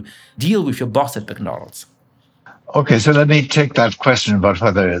how you deal with your boss at McDonald's. Okay, so let me take that question about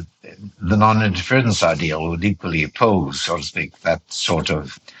whether the non-interference ideal would equally oppose, so to speak, that sort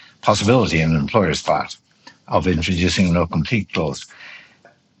of possibility on an employer's part of introducing a no-compete clause.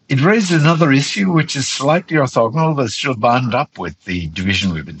 It raises another issue which is slightly orthogonal, but still bound up with the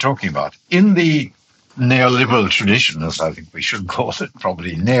division we've been talking about. In the neoliberal tradition, as I think we should call it,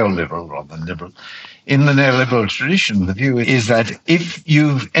 probably neoliberal rather than liberal, in the neoliberal tradition, the view is that if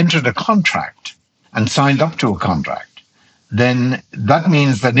you've entered a contract and signed up to a contract, then that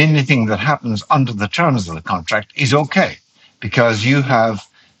means that anything that happens under the terms of the contract is okay, because you have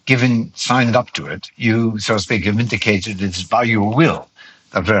signed up to it. You, so to speak, have indicated it's by your will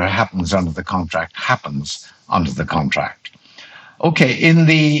that whatever happens under the contract happens under the contract. Okay, in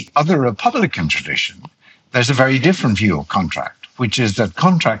the other Republican tradition, there's a very different view of contract, which is that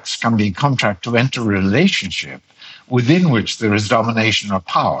contracts can be a contract to enter a relationship within which there is domination or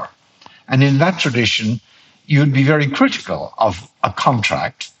power. And in that tradition, you'd be very critical of a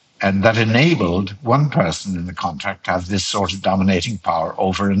contract and that enabled one person in the contract to have this sort of dominating power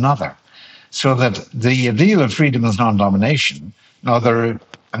over another. So that the ideal of freedom is non-domination. Now,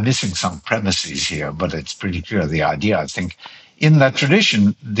 I'm missing some premises here, but it's pretty clear the idea, I think. In that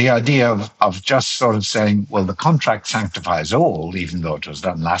tradition, the idea of just sort of saying, well, the contract sanctifies all, even though it was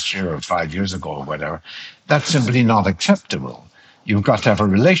done last year or 5 years ago or whatever, that's simply not acceptable. You've got to have a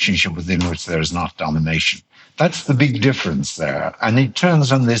relationship within which there is not domination. That's the big difference there. And it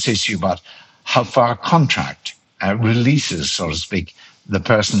turns on this issue about how far contract releases, so to speak, the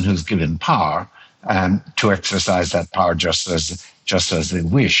person who's given power to exercise that power just as they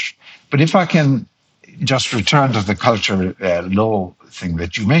wish. But if I can just return to the culture law thing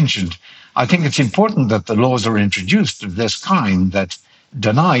that you mentioned, I think it's important that the laws are introduced of this kind that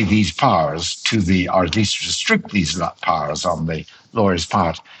deny these powers or at least restrict these powers on the lawyer's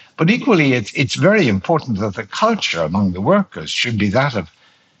part. But equally, it's very important that the culture among the workers should be that of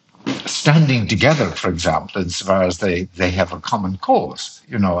standing together, for example, insofar as they have a common cause,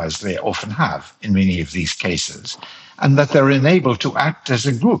 as they often have in many of these cases, and that they're enabled to act as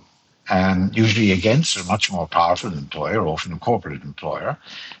a group, usually against a much more powerful employer, often a corporate employer.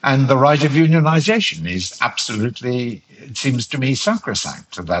 And the right of unionization is absolutely, it seems to me,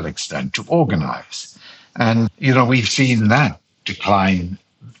 sacrosanct to that extent, to organize. And, we've seen that decline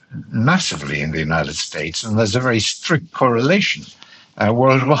massively in the United States, and there's a very strict correlation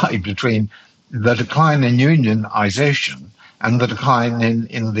worldwide between the decline in unionization and the decline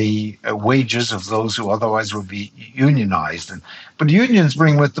in the wages of those who otherwise would be unionized. But unions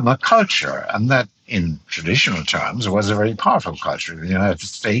bring with them a culture, and that, in traditional terms, was a very powerful culture in the United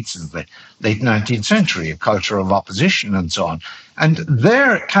States in the late 19th century, a culture of opposition and so on. And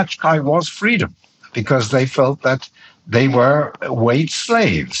their catch-cry was freedom, because they felt that they were wage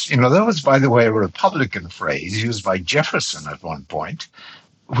slaves. That was, by the way, a Republican phrase used by Jefferson at one point,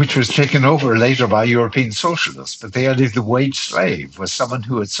 which was taken over later by European socialists. But the idea of the wage slave was someone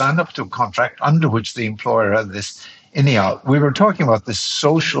who had signed up to a contract under which the employer had this. Anyhow, we were talking about this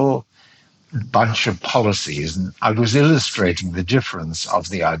social bunch of policies, and I was illustrating the difference of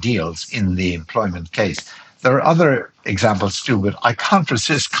the ideals in the employment case. There are other examples too, but I can't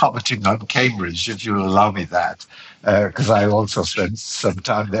resist commenting on Cambridge, if you'll allow me that, because I also spent some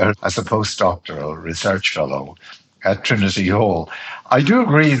time there as a postdoctoral research fellow at Trinity Hall. I do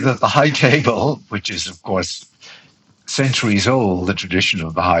agree that the high table, which is, of course, centuries old, the tradition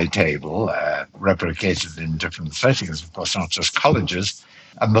of the high table, replicated in different settings, of course, not just colleges,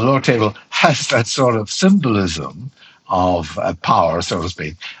 and the low table has that sort of symbolism of power, so to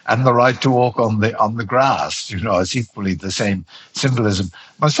speak, and the right to walk on the grass, is equally the same symbolism.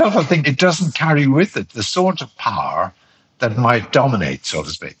 Myself, I think it doesn't carry with it the sort of power that might dominate, so to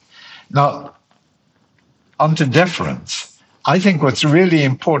speak. Now, onto deference. I think what's really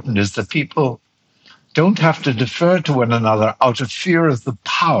important is that people don't have to defer to one another out of fear of the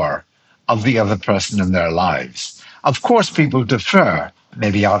power of the other person in their lives. Of course, people defer,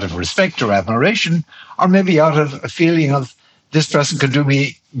 maybe out of respect or admiration, or maybe out of a feeling of this person could do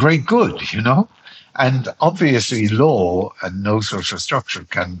me great good, And obviously law and no social structure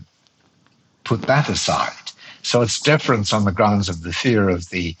can put that aside. So it's deference on the grounds of the fear of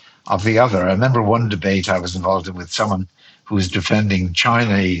the other. I remember one debate I was involved in with someone who was defending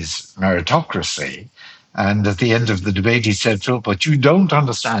Chinese meritocracy. And at the end of the debate, he said, Phil, what you don't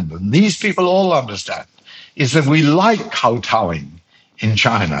understand, and these people all understand, is that we like kowtowing in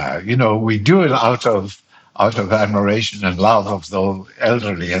China. We do it out of admiration and love of the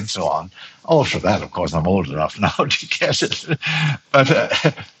elderly and so on. All for that, of course, I'm old enough now to get it.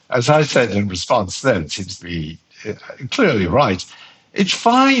 But as I said in response then, it seems to be clearly right. It's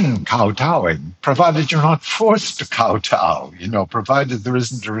fine kowtowing, provided you're not forced to kowtow, provided there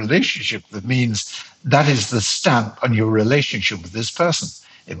isn't a relationship that means that is the stamp on your relationship with this person.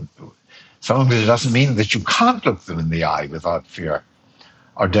 So long as it doesn't mean that you can't look them in the eye without fear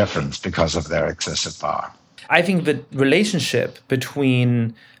or deference because of their excessive power. I think the relationship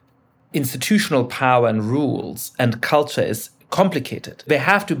between institutional power and rules and culture is complicated. They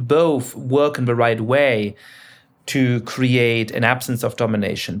have to both work in the right way to create an absence of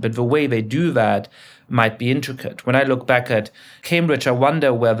domination. But the way they do that might be intricate. When I look back at Cambridge, I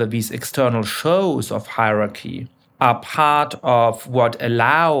wonder whether these external shows of hierarchy are part of what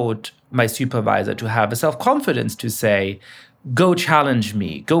allowed my supervisor to have the self-confidence to say, go challenge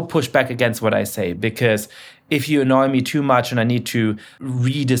me, go push back against what I say, because if you annoy me too much and I need to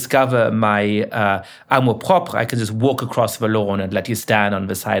rediscover my amour propre, I can just walk across the lawn and let you stand on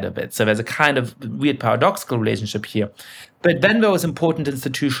the side of it. So there's a kind of weird paradoxical relationship here. But then there was important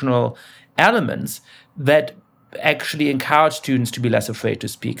institutional elements that actually encourage students to be less afraid to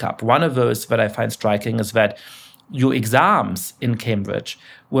speak up. One of those that I find striking is that your exams in Cambridge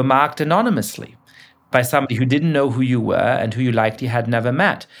were marked anonymously by somebody who didn't know who you were and who you likely had never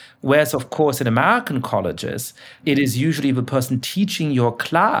met. Whereas, of course, in American colleges, it is usually the person teaching your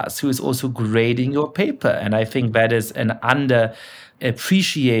class who is also grading your paper. And I think that is an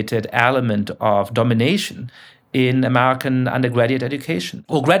underappreciated element of domination in American undergraduate education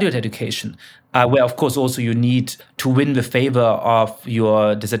or graduate education, where, of course, also you need to win the favor of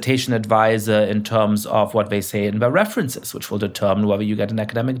your dissertation advisor in terms of what they say in their references, which will determine whether you get an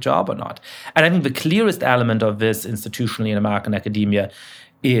academic job or not. And I think the clearest element of this institutionally in American academia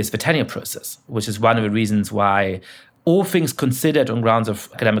is the tenure process, which is one of the reasons why, all things considered on grounds of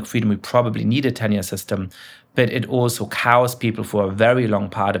academic freedom, we probably need a tenure system, but it also cows people for a very long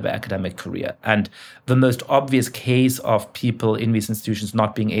part of their academic career. And the most obvious case of people in these institutions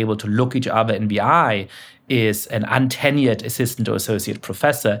not being able to look each other in the eye is an untenured assistant or associate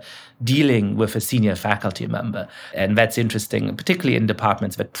professor dealing with a senior faculty member. And that's interesting, particularly in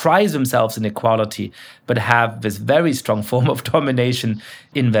departments that prize themselves in equality, but have this very strong form of domination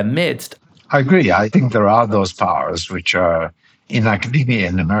in their midst. I agree. I think there are those powers which are in academia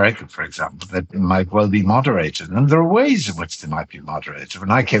in America, for example, that might well be moderated. And there are ways in which they might be moderated.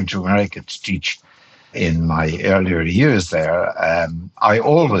 When I came to America to teach in my earlier years there, I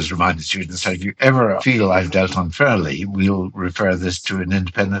always reminded students that if you ever feel I've dealt unfairly, we'll refer this to an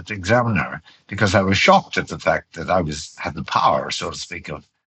independent examiner, because I was shocked at the fact that I had the power, so to speak, of.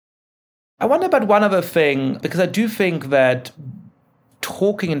 I wonder about one other thing, because I do think that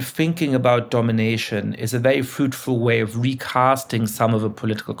talking and thinking about domination is a very fruitful way of recasting some of the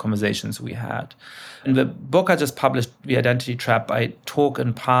political conversations we had. In the book I just published, The Identity Trap, I talk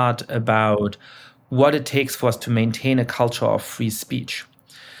in part about what it takes for us to maintain a culture of free speech.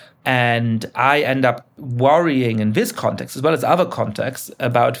 And I end up worrying in this context, as well as other contexts,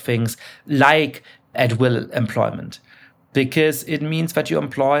 about things like at-will employment, because it means that your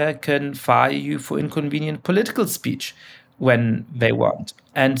employer can fire you for inconvenient political speech when they want.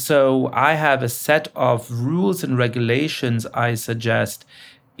 And so I have a set of rules and regulations I suggest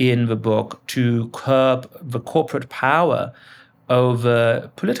in the book to curb the corporate power over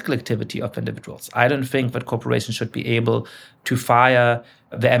political activity of individuals. I don't think that corporations should be able to fire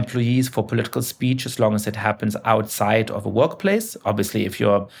their employees for political speech as long as it happens outside of a workplace. Obviously, if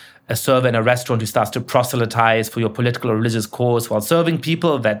you're a server in a restaurant who starts to proselytize for your political or religious cause while serving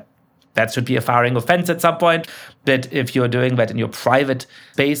people, that should be a firing offense at some point. But if you're doing that in your private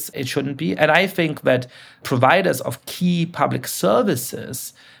space, it shouldn't be. And I think that providers of key public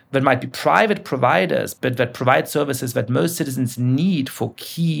services that might be private providers, but that provide services that most citizens need for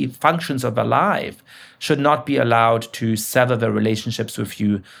key functions of their life, should not be allowed to sever their relationships with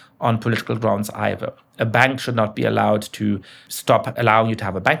you on political grounds either. A bank should not be allowed to stop allowing you to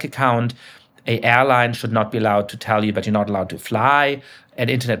have a bank account. An airline should not be allowed to tell you that you're not allowed to fly. An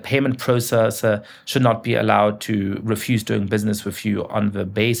internet payment processor should not be allowed to refuse doing business with you on the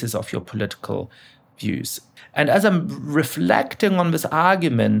basis of your political views. And as I'm reflecting on this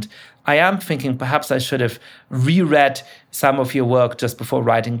argument, I am thinking perhaps I should have reread some of your work just before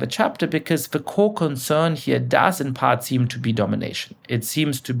writing the chapter, because the core concern here does in part seem to be domination. It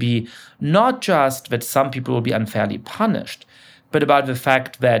seems to be not just that some people will be unfairly punished, but about the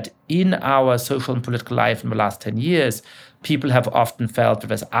fact that in our social and political life in the last 10 years, people have often felt that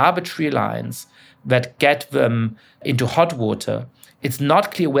there's arbitrary lines that get them into hot water. It's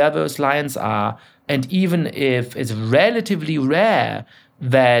not clear where those lines are. And even if it's relatively rare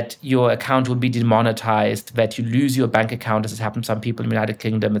that your account will be demonetized, that you lose your bank account, as has happened to some people in the United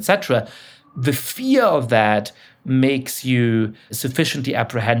Kingdom, etc., the fear of that makes you sufficiently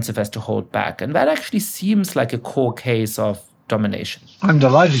apprehensive as to hold back. And that actually seems like a core case of domination. I'm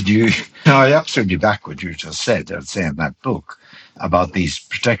delighted I absolutely back what you just said. I'd say in that book about these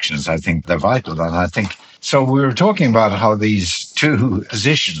protections. I think they're vital. And I think, so we were talking about how these two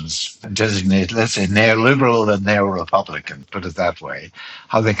positions designate, let's say, neoliberal and neo-republican, put it that way,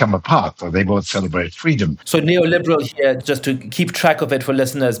 how they come apart, or they both celebrate freedom. So neoliberal here, just to keep track of it for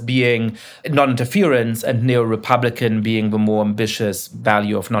listeners, being non-interference, and neo-republican being the more ambitious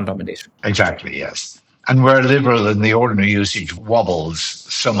value of non-domination. Exactly, yes. And where liberal in the ordinary usage wobbles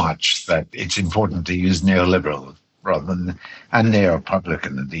so much that it's important to use neoliberal rather than, and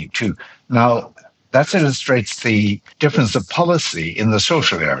neo-republican indeed too. Now, that illustrates the difference of policy in the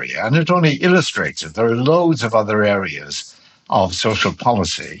social area, and it only illustrates it. There are loads of other areas of social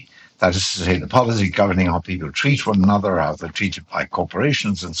policy, that is to say, the policy governing how people treat one another, how they're treated by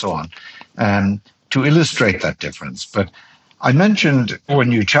corporations and so on, to illustrate that difference. But I mentioned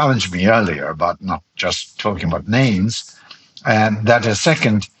when you challenged me earlier about not just talking about names, that a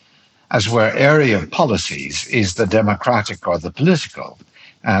second, as where area of policies is the democratic or the political.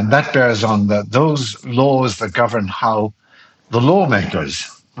 And that bears on those laws that govern how the lawmakers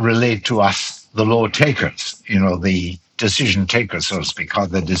relate to us, the law takers, the decision takers, so to speak, how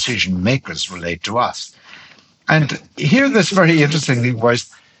the decision makers relate to us. And here this very interestingly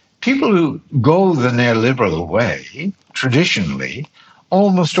was, People who go the neoliberal way, traditionally,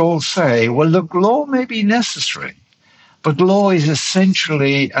 almost all say, well, look, law may be necessary, but law is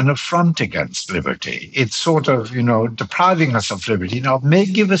essentially an affront against liberty. It's sort of, depriving us of liberty. Now, it may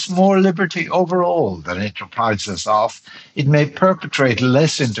give us more liberty overall than it deprives us of. It may perpetrate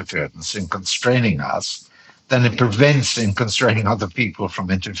less interference in constraining us than it prevents in constraining other people from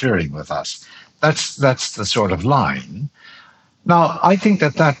interfering with us. That's the sort of line. Now, I think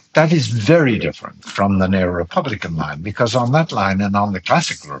that is very different from the neo-Republican line, because on that line and on the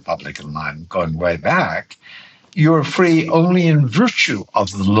classical Republican line going way back, you're free only in virtue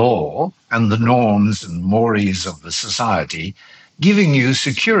of the law and the norms and mores of the society, giving you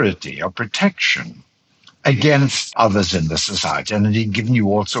security or protection against others in the society, and indeed giving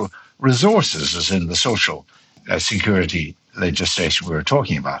you also resources, as in the social security legislation we were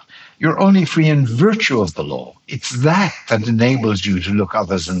talking about. You're only free in virtue of the law. It's that enables you to look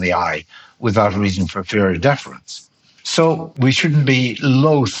others in the eye without reason for fear or deference. So we shouldn't be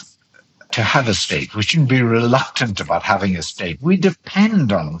loath to have a state. We shouldn't be reluctant about having a state. We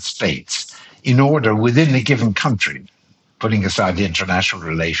depend on states in order, within a given country, putting aside the international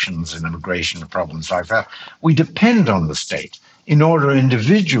relations and immigration and problems like that, we depend on the state in order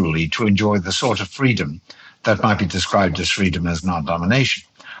individually to enjoy the sort of freedom that might be described as freedom as non-domination.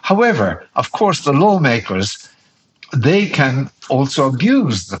 However, of course, the lawmakers, they can also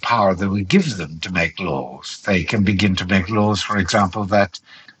abuse the power that we give them to make laws. They can begin to make laws, for example, that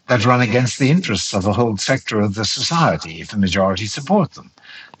run against the interests of a whole sector of the society if the majority support them.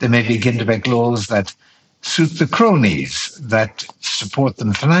 They may begin to make laws that suit the cronies, that support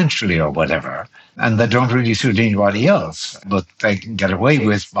them financially or whatever, and that don't really suit anybody else, but they can get away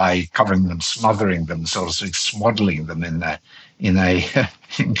with by covering them, smothering them, so to speak, swaddling them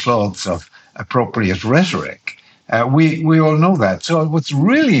in clothes of appropriate rhetoric. We all know that. So what's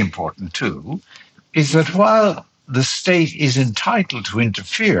really important, too, is that while the state is entitled to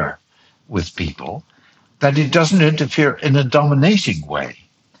interfere with people, that it doesn't interfere in a dominating way.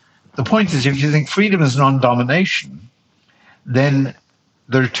 The point is, if you think freedom is non-domination, then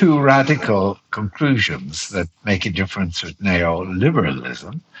there are two radical conclusions that make a difference with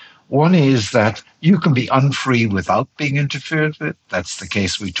neoliberalism. One is that you can be unfree without being interfered with. That's the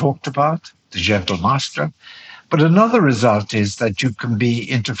case we talked about, the gentle master. But another result is that you can be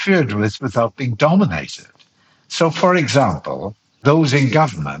interfered with without being dominated. So, for example, those in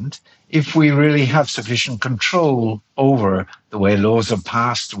government, if we really have sufficient control over the way laws are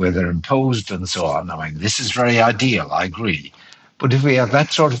passed, where they're imposed and so on, I mean, this is very ideal, I agree. But if we have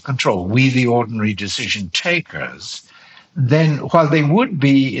that sort of control, we, the ordinary decision takers, then while they would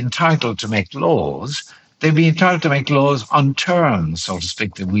be entitled to make laws, they'd be entitled to make laws on terms, so to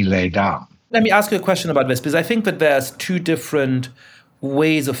speak, that we lay down. Let me ask you a question about this, because I think that there's two different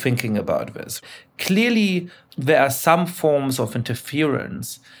ways of thinking about this. Clearly, there are some forms of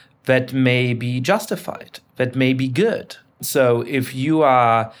interference that may be justified, that may be good. So if you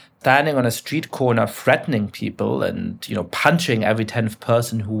are standing on a street corner threatening people and, punching every 10th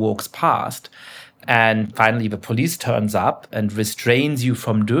person who walks past, and finally the police turns up and restrains you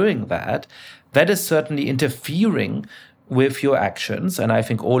from doing that, that is certainly interfering with your actions. And I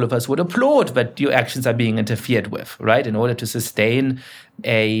think all of us would applaud that your actions are being interfered with, right? In order to sustain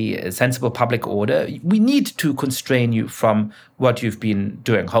a sensible public order, we need to constrain you from what you've been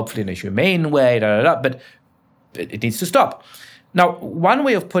doing, hopefully in a humane way, but it needs to stop. Now, one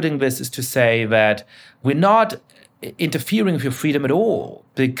way of putting this is to say that we're not interfering with your freedom at all,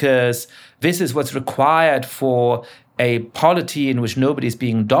 because this is what's required for a polity in which nobody is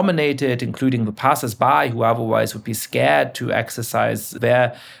being dominated, including the passers-by who otherwise would be scared to exercise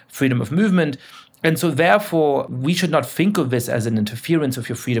their freedom of movement. And so therefore, we should not think of this as an interference of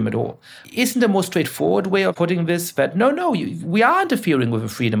your freedom at all. Isn't a more straightforward way of putting this that, we are interfering with the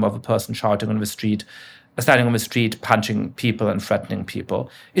freedom of a person shouting on the street, standing on the street, punching people and threatening people.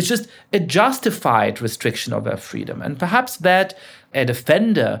 It's just a justified restriction of their freedom. And perhaps that a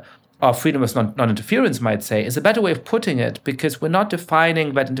defender of freedom of non-interference might say is a better way of putting it, because we're not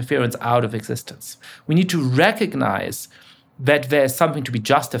defining that interference out of existence. We need to recognize that there's something to be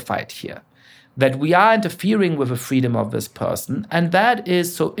justified here, that we are interfering with the freedom of this person, and that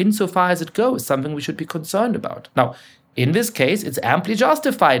is, so insofar as it goes, something we should be concerned about. Now, in this case, it's amply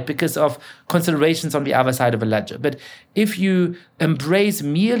justified because of considerations on the other side of the ledger. But if you embrace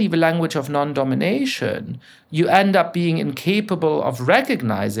merely the language of non-domination, you end up being incapable of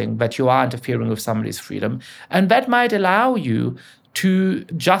recognizing that you are interfering with somebody's freedom. And that might allow you to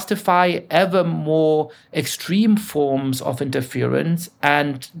justify ever more extreme forms of interference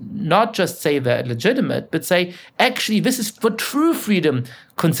and not just say they're legitimate, but say, actually, this is what true freedom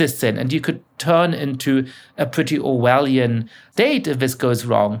consists in. And you could turn into a pretty Orwellian state if this goes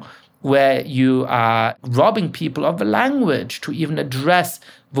wrong, where you are robbing people of the language to even address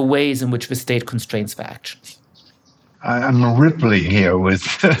the ways in which the state constrains their actions. I'm rippling here with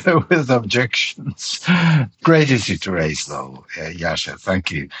with objections. Great issue to raise, though, Yasha.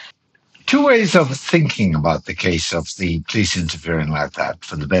 Thank you. Two ways of thinking about the case of the police interfering like that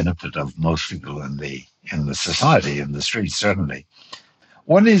for the benefit of most people in the society, in the streets, certainly.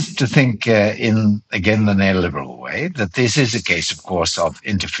 One is to think in, again, the neoliberal way, that this is a case, of course, of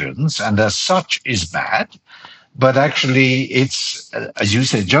interference, and as such is bad. But actually, it's, as you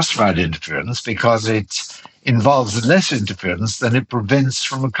said, justified interference because it involves less interference than it prevents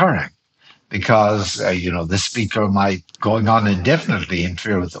from occurring. Because, the speaker might, going on indefinitely,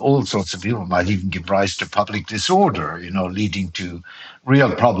 interfere with all sorts of people, might even give rise to public disorder, leading to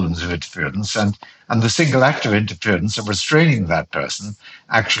real problems of interference. And the single act of interference of restraining that person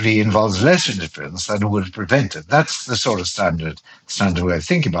actually involves less interference than it would prevent it. That's the sort of standard way of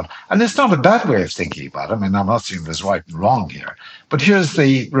thinking about it. And it's not a bad way of thinking about it. I mean, I'm not saying there's right and wrong here. But here's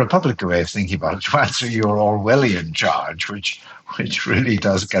the Republican way of thinking about it to answer your Orwellian charge, which really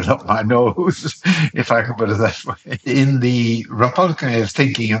does get up my nose, if I can put it that way. In the Republican way of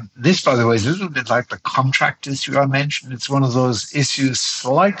thinking, this, by the way, is a little bit like the contract issue I mentioned. It's one of those issues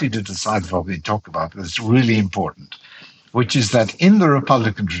slightly to decide what we talk about, but it's really important, which is that in the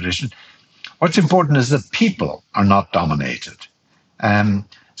Republican tradition, what's important is that people are not dominated.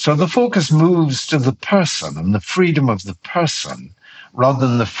 So the focus moves to the person and the freedom of the person rather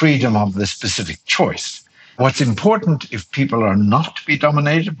than the freedom of the specific choice. What's important, if people are not to be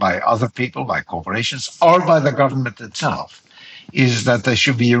dominated by other people, by corporations, or by the government itself, is that there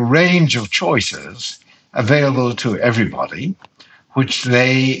should be a range of choices available to everybody, which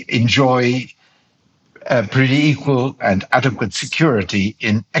they enjoy pretty equal and adequate security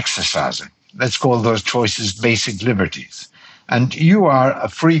in exercising. Let's call those choices basic liberties. And you are a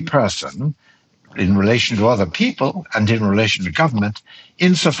free person in relation to other people and in relation to government,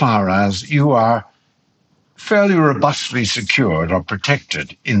 insofar as you are fairly robustly secured or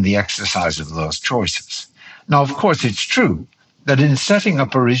protected in the exercise of those choices. Now, of course, it's true that in setting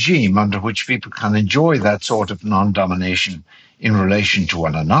up a regime under which people can enjoy that sort of non-domination in relation to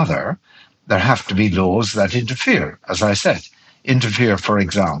one another, there have to be laws that interfere, as I said. Interfere, for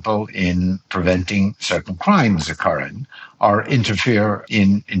example, in preventing certain crimes occurring, or interfere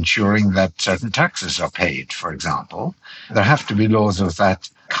in ensuring that certain taxes are paid, for example. There have to be laws of that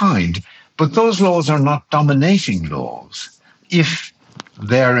kind. But those laws are not dominating laws if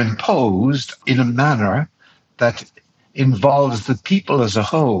they're imposed in a manner that involves the people as a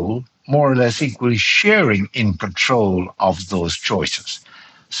whole more or less equally sharing in control of those choices.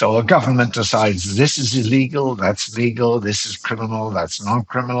 So a government decides this is illegal, that's legal, this is criminal, that's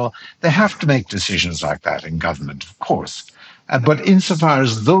non-criminal. They have to make decisions like that in government, of course. But insofar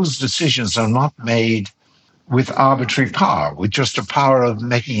as those decisions are not made with arbitrary power, with just a power of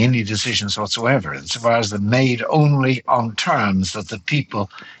making any decisions whatsoever, insofar as they're made only on terms that the people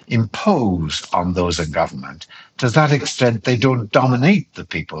impose on those in government, to that extent they don't dominate the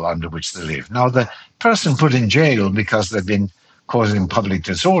people under which they live. Now, the person put in jail because they've been causing public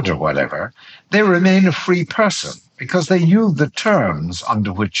disorder or whatever, they remain a free person because they knew the terms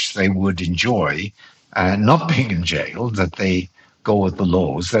under which they would enjoy not being in jail, that they go with the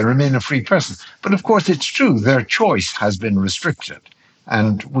laws, they remain a free person. But of course, it's true, their choice has been restricted.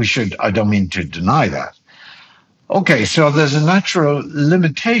 And I don't mean to deny that. Okay, so there's a natural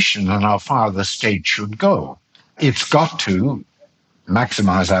limitation on how far the state should go. It's got to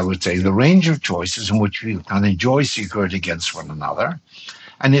maximize, I would say, the range of choices in which we can enjoy security against one another.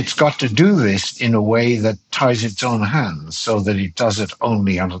 And it's got to do this in a way that ties its own hands so that it does it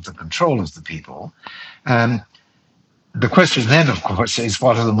only under the control of the people. The question then, of course, is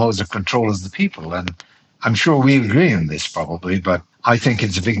what are the modes of control of the people? And I'm sure we agree on this probably, but I think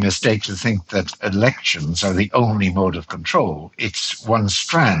it's a big mistake to think that elections are the only mode of control. It's one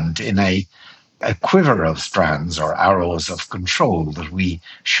strand in a quiver of strands or arrows of control that we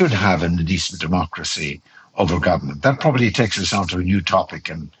should have in a decent democracy over government. That probably takes us on to a new topic,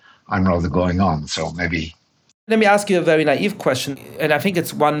 and I'm rather going on, so maybe. Let me ask you a very naive question, and I think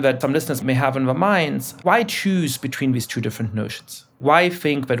it's one that some listeners may have in their minds. Why choose between these two different notions? Why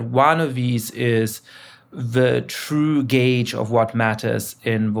think that one of these is the true gauge of what matters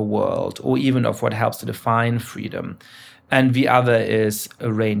in the world, or even of what helps to define freedom, and the other is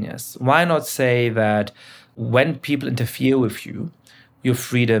erroneous? Why not say that when people interfere with you, your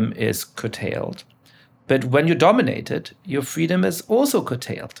freedom is curtailed. But when you're dominated, your freedom is also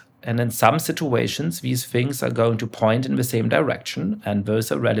curtailed. And in some situations, these things are going to point in the same direction, and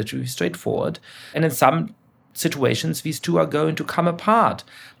those are relatively straightforward. And in some situations, these two are going to come apart.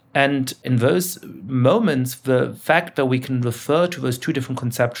 And in those moments, the fact that we can refer to those two different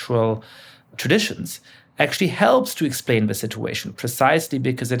conceptual traditions actually helps to explain the situation, precisely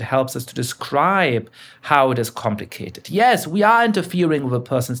because it helps us to describe how it is complicated. Yes, we are interfering with a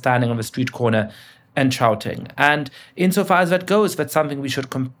person standing on the street corner and shouting. And insofar as that goes, that's something we should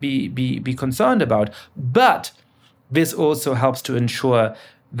be concerned about. But this also helps to ensure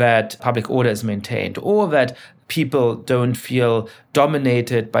that public order is maintained, or that people don't feel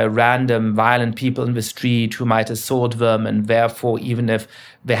dominated by random violent people in the street who might assault them, and therefore, even if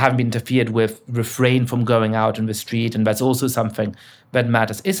they haven't been interfered with, refrain from going out in the street. And that's also something that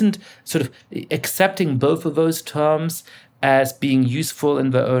matters. Isn't sort of accepting both of those terms as being useful in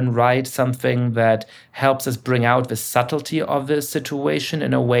their own right something that helps us bring out the subtlety of this situation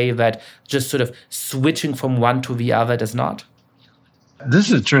in a way that just sort of switching from one to the other does not?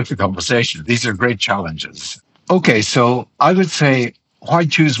 This is a terrific conversation. These are great challenges. Okay, so I would say, why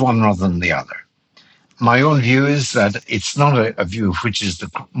choose one rather than the other? My own view is that it's not a view which is the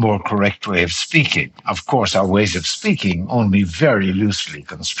more correct way of speaking. Of course, our ways of speaking only very loosely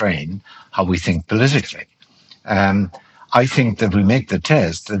constrain how we think politically. I think that we make the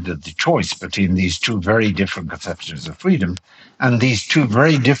test, the choice between these two very different conceptions of freedom and these two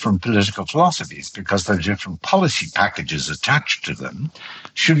very different political philosophies, because there are different policy packages attached to them,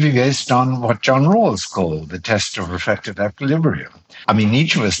 should be based on what John Rawls called the test of reflective equilibrium. I mean,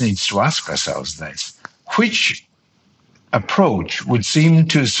 each of us needs to ask ourselves this. Which approach would seem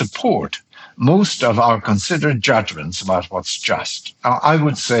to support most of our considered judgments about what's just? Now, I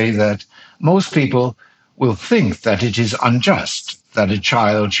would say that most people will think that it is unjust that a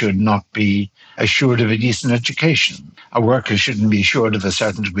child should not be assured of a decent education. A worker shouldn't be assured of a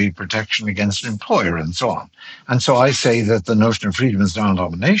certain degree of protection against an employer, and so on. And so I say that the notion of freedom as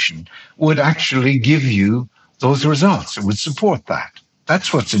non-domination would actually give you those results. It would support that.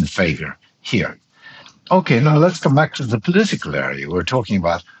 That's what's in favor here. Okay, now let's come back to the political area. We're talking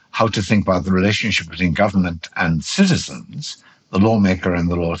about how to think about the relationship between government and citizens, the lawmaker and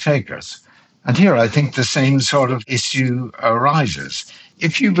the law takers. And here I think the same sort of issue arises.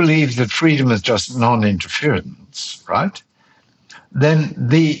 If you believe that freedom is just non-interference, right, then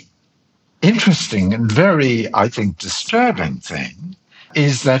the interesting and very, I think, disturbing thing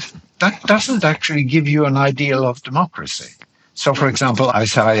is that that doesn't actually give you an ideal of democracy. So, for example,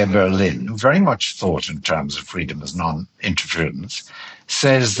 Isaiah Berlin, who very much thought in terms of freedom as non-interference,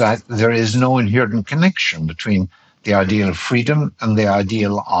 says that there is no inherent connection between the ideal of freedom and the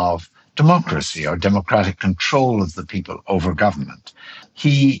ideal of democracy or democratic control of the people over government.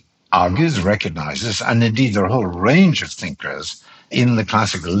 He argues, recognizes, and indeed there are a whole range of thinkers in the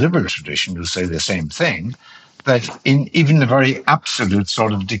classical liberal tradition who say the same thing, that in even a very absolute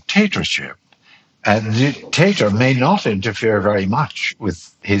sort of dictatorship, a dictator may not interfere very much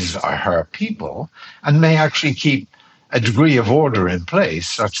with his or her people and may actually keep a degree of order in place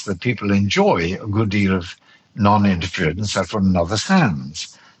such that people enjoy a good deal of non-interference at one another's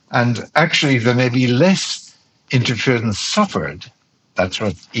hands. And actually, there may be less interference suffered. That's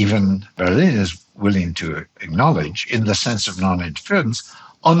what even Berlin is willing to acknowledge in the sense of non-interference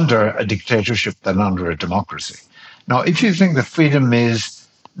under a dictatorship than under a democracy. Now, if you think that freedom is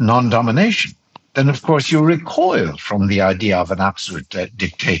non-domination, then of course you recoil from the idea of an absolute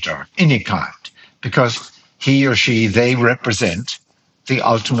dictator, any kind, because he or she, they represent the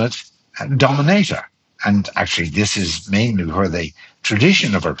ultimate dominator. And actually, this is mainly where the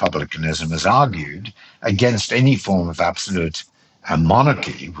tradition of republicanism is argued against any form of absolute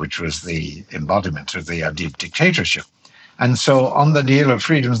monarchy, which was the embodiment of the idea of dictatorship. And so on the deal of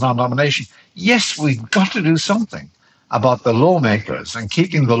freedom as non-domination, yes, we've got to do something about the lawmakers and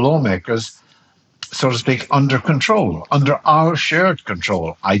keeping the lawmakers, so to speak, under control, under our shared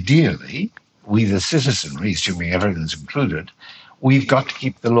control. Ideally, we the citizenry, assuming everyone's included, we've got to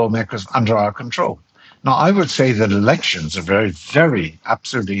keep the lawmakers under our control. Now, I would say that elections are a very, very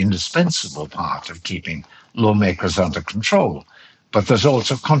absolutely indispensable part of keeping lawmakers under control. But there's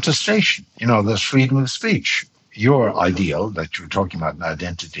also contestation. You know, there's freedom of speech, your ideal that you were talking about in the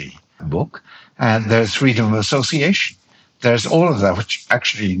Identity book, and there's freedom of association. There's all of that, which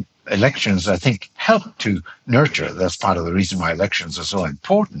actually elections, I think, help to nurture. That's part of the reason why elections are so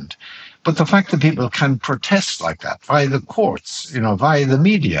important. But the fact that people can protest like that via the courts, you know, via the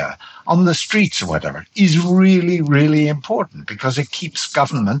media, on the streets or whatever, is really, really important because it keeps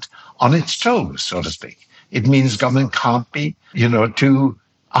government on its toes, so to speak. It means government can't be, too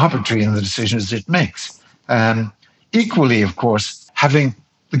arbitrary in the decisions it makes. Equally, of course, having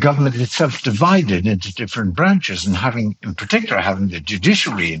the government itself divided into different branches and in particular, having the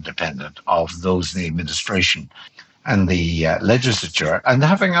judiciary independent of those in the administration and the legislature, and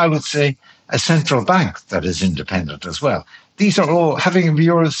having, I would say, a central bank that is independent as well. These are all, having a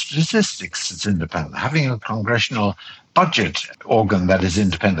Bureau of Statistics that's independent, having a congressional budget organ that is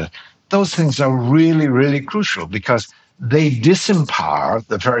independent. Those things are really, really crucial because they disempower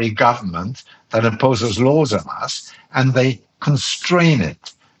the very government that imposes laws on us, and they constrain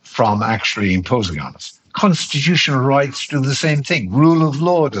it from actually imposing on us. Constitutional rights do the same thing. Rule of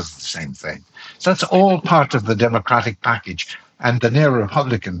law does the same thing. So that's all part of the democratic package. And the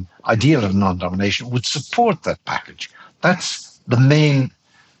neo-Republican ideal of non-domination would support that package. That's the main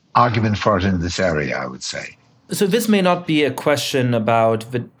argument for it in this area, I would say. So this may not be a question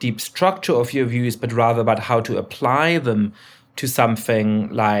about the deep structure of your views, but rather about how to apply them to something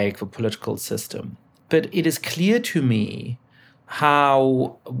like the political system. But it is clear to me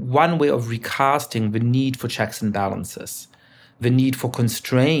how one way of recasting the need for checks and balances, the need for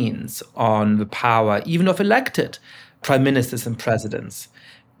constraints on the power, even of elected prime ministers and presidents,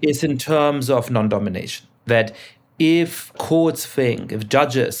 is in terms of non-domination. That if courts think, if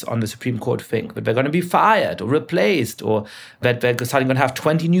judges on the Supreme Court think that they're going to be fired or replaced, or that they're suddenly going to have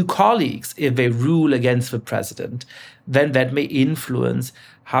 20 new colleagues if they rule against the president, then that may influence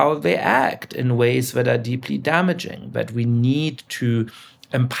how they act in ways that are deeply damaging, that we need to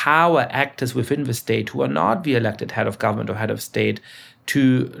empower actors within the state who are not the elected head of government or head of state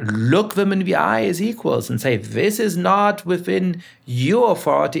to look them in the eye as equals and say, this is not within your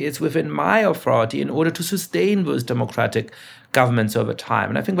authority, it's within my authority, in order to sustain those democratic governments over time.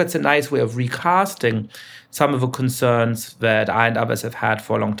 And I think that's a nice way of recasting some of the concerns that I and others have had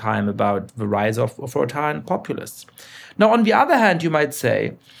for a long time about the rise of authoritarian populists. Now, on the other hand, you might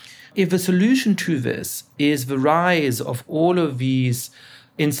say, if the solution to this is the rise of all of these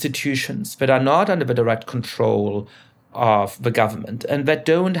institutions that are not under the direct control of the government and that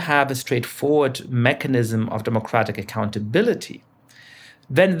don't have a straightforward mechanism of democratic accountability,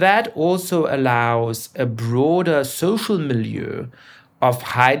 then that also allows a broader social milieu of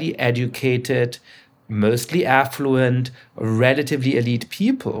highly educated, mostly affluent, relatively elite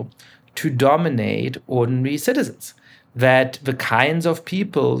people to dominate ordinary citizens. That the kinds of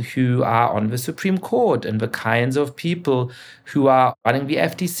people who are on the Supreme Court and the kinds of people who are running the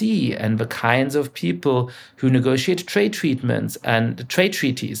FTC and the kinds of people who negotiate trade treatments and trade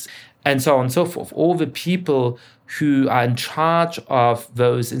treaties and so on and so forth, all the people who are in charge of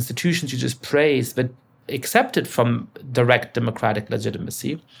those institutions you just praised but accepted from direct democratic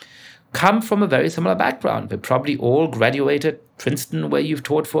legitimacy, come from a very similar background. They probably all graduated Princeton, where you've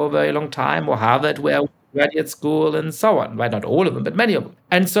taught for a very long time, or Harvard, where graduate school, and so on. Right? Not all of them, but many of them.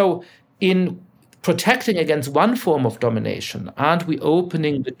 And so in protecting against one form of domination, aren't we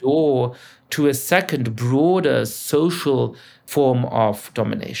opening the door to a second, broader social form of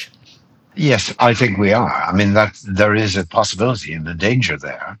domination? Yes, I think we are. I mean, that there is a possibility and a danger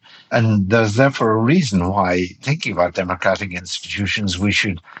there. And there's therefore a reason why, thinking about democratic institutions,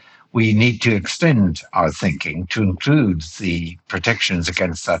 we need to extend our thinking to include the protections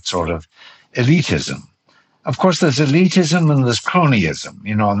against that sort of elitism. Of course, there's elitism and there's cronyism,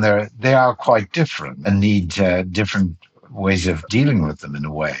 and they are quite different and need different ways of dealing with them in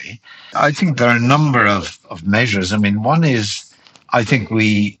a way. I think there are a number of measures. I mean, one is, I think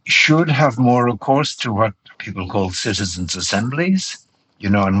we should have more recourse to what people call citizens' assemblies,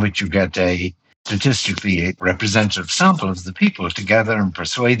 in which you get a statistically representative sample of the people together and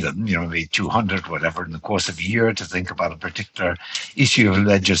persuade them, maybe 200, whatever, in the course of a year to think about a particular issue of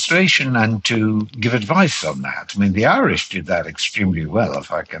legislation and to give advice on that. I mean, the Irish did that extremely well,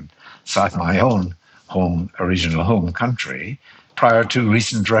 if I can cite my own original home country, prior to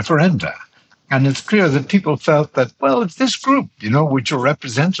recent referenda. And it's clear that people felt that, well, if this group, which are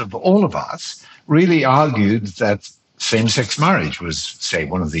representative of all of us, really argued that same-sex marriage was, say,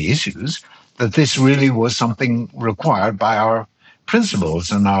 one of the issues, that this really was something required by our principles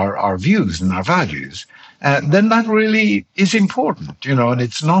and our views and our values, then that really is important, and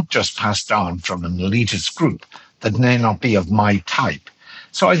it's not just passed on from an elitist group that may not be of my type.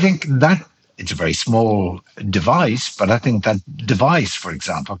 So I think that it's a very small device, but I think that device, for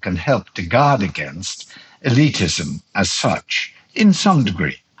example, can help to guard against elitism as such in some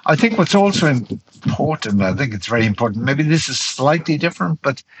degree. I think what's also important, I think it's very important, maybe this is slightly different,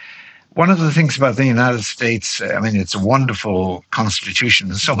 but one of the things about the United States, I mean, it's a wonderful constitution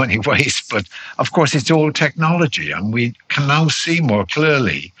in so many ways, but of course it's all technology. And we can now see more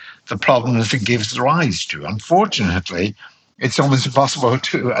clearly the problems it gives rise to. Unfortunately, it's almost impossible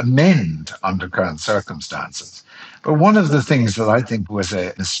to amend under current circumstances. But one of the things that I think was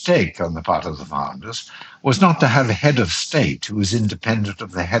a mistake on the part of the founders was not to have a head of state who is independent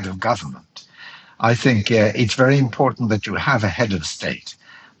of the head of government. I think it's very important that you have a head of state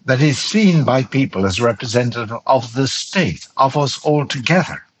that is seen by people as representative of the state, of us all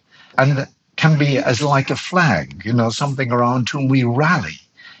together, and can be as like a flag, something around whom we rally,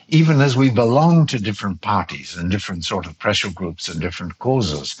 even as we belong to different parties and different sort of pressure groups and different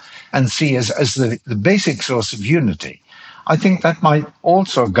causes, and see as the basic source of unity. I think that might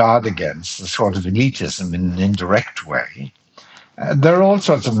also guard against the sort of elitism in an indirect way. There are all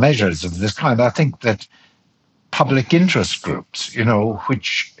sorts of measures of this kind. I think that public interest groups,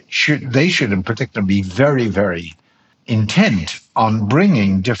 which should in particular be very, very intent on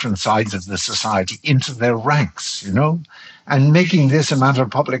bringing different sides of the society into their ranks, and making this a matter of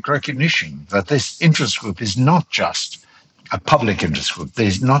public recognition, that this interest group is not just a public interest group, that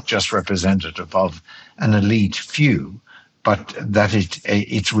is not just representative of an elite few, but that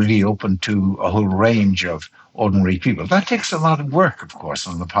it's really open to a whole range of ordinary people. That takes a lot of work, of course,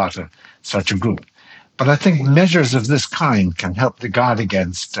 on the part of such a group. But I think measures of this kind can help to guard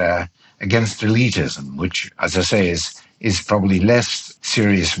against elitism, which, as I say, is probably less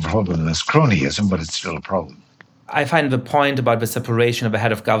serious a problem as cronyism, but it's still a problem. I find the point about the separation of the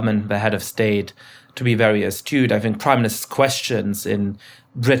head of government and the head of state to be very astute. I think Prime Minister's questions in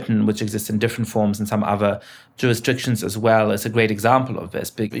Britain, which exists in different forms in some other jurisdictions as well, is a great example of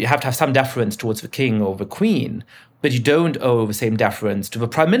this. You have to have some deference towards the king or the queen, but you don't owe the same deference to the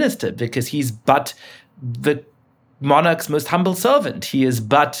Prime Minister because he's but the monarch's most humble servant. He is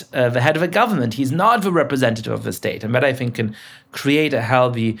but the head of a government. He's not the representative of the state. And that, I think, can create a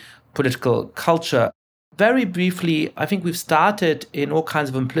healthy political culture. Very briefly, I think we've started in all kinds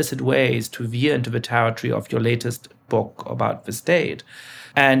of implicit ways to veer into the territory of your latest book about the state.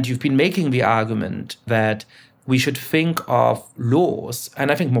 And you've been making the argument that we should think of laws,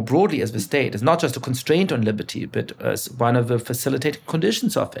 and I think more broadly as the state, as not just a constraint on liberty, but as one of the facilitating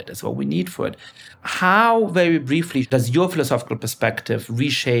conditions of it, as what we need for it. How, very briefly, does your philosophical perspective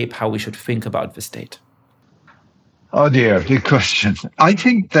reshape how we should think about the state? Oh dear, big question. I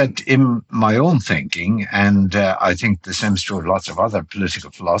think that in my own thinking, and I think the same is true of lots of other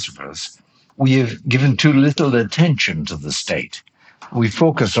political philosophers, we have given too little attention to the state. We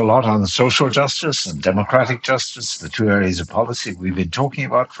focus a lot on social justice and democratic justice, the two areas of policy we've been talking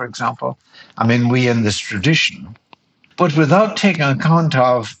about, for example. I mean, we in this tradition, but without taking account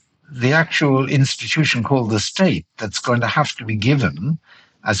of the actual institution called the state that's going to have to be given,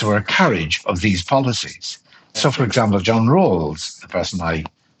 as it were, carriage of these policies. So, for example, John Rawls, the person I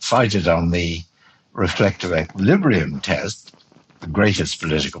cited on the reflective equilibrium test, the greatest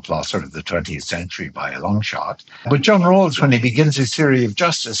political philosopher of the 20th century by a long shot. But John Rawls, when he begins his theory of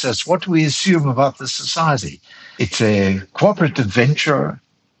justice, says, what do we assume about the society? It's a cooperative venture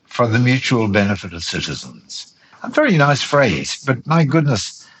for the mutual benefit of citizens. A very nice phrase, but my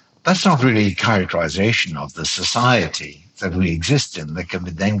goodness, that's not really a characterization of the society that we exist in that can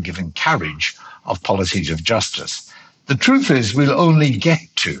be then given carriage of policies of justice. The truth is, we'll only get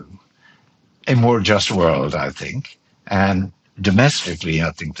to a more just world, I think, and domestically, I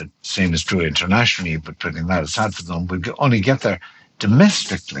think the same is true internationally, but putting that aside for them, we'll only get there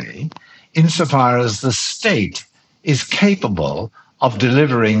domestically insofar as the state is capable of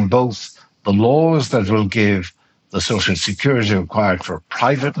delivering both the laws that will give the social security required for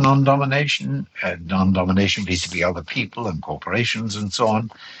private non-domination vis-à-vis other people and corporations and so on.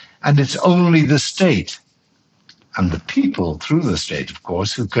 And it's only the state and the people through the state, of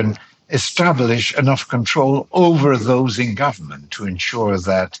course, who can establish enough control over those in government to ensure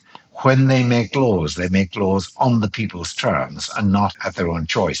that when they make laws on the people's terms and not at their own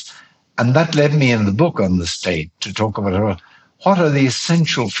choice. And that led me in the book on the state to talk about what are the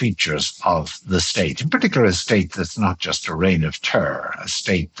essential features of the state, in particular a state that's not just a reign of terror, a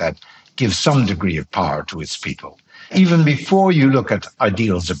state that gives some degree of power to its people. Even before you look at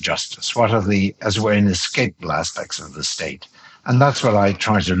ideals of justice, what are the, as it were, inescapable aspects of the state? And that's what I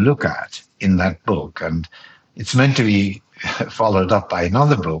try to look at in that book. And it's meant to be followed up by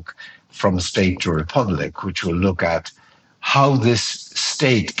another book, From State to Republic, which will look at how this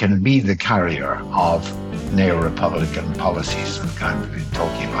state can be the carrier of neo-republican policies, the kind we've been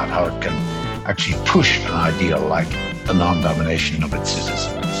talking about, how it can actually push an ideal like the non-domination of its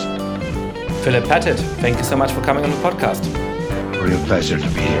citizens. Philip Pettit, thank you so much for coming on the podcast. Real pleasure to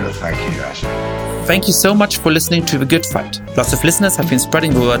be here. Thank you, Yasha. Thank you so much for listening to The Good Fight. Lots of listeners have been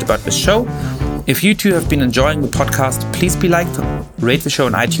spreading the word about this show. If you too have been enjoying the podcast, please be like, rate the show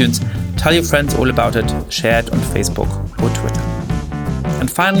on iTunes, tell your friends all about it, share it on Facebook or Twitter. And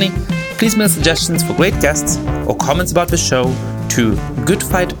finally, please mail suggestions for great guests or comments about the show to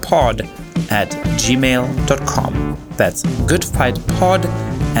goodfightpod@gmail.com. That's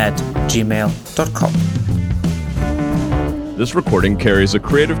goodfightpod@gmail.com. This recording carries a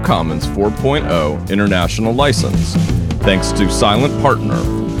Creative Commons 4.0 international license. Thanks to Silent Partner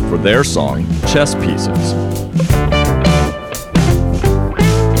for their song, Chess Pieces.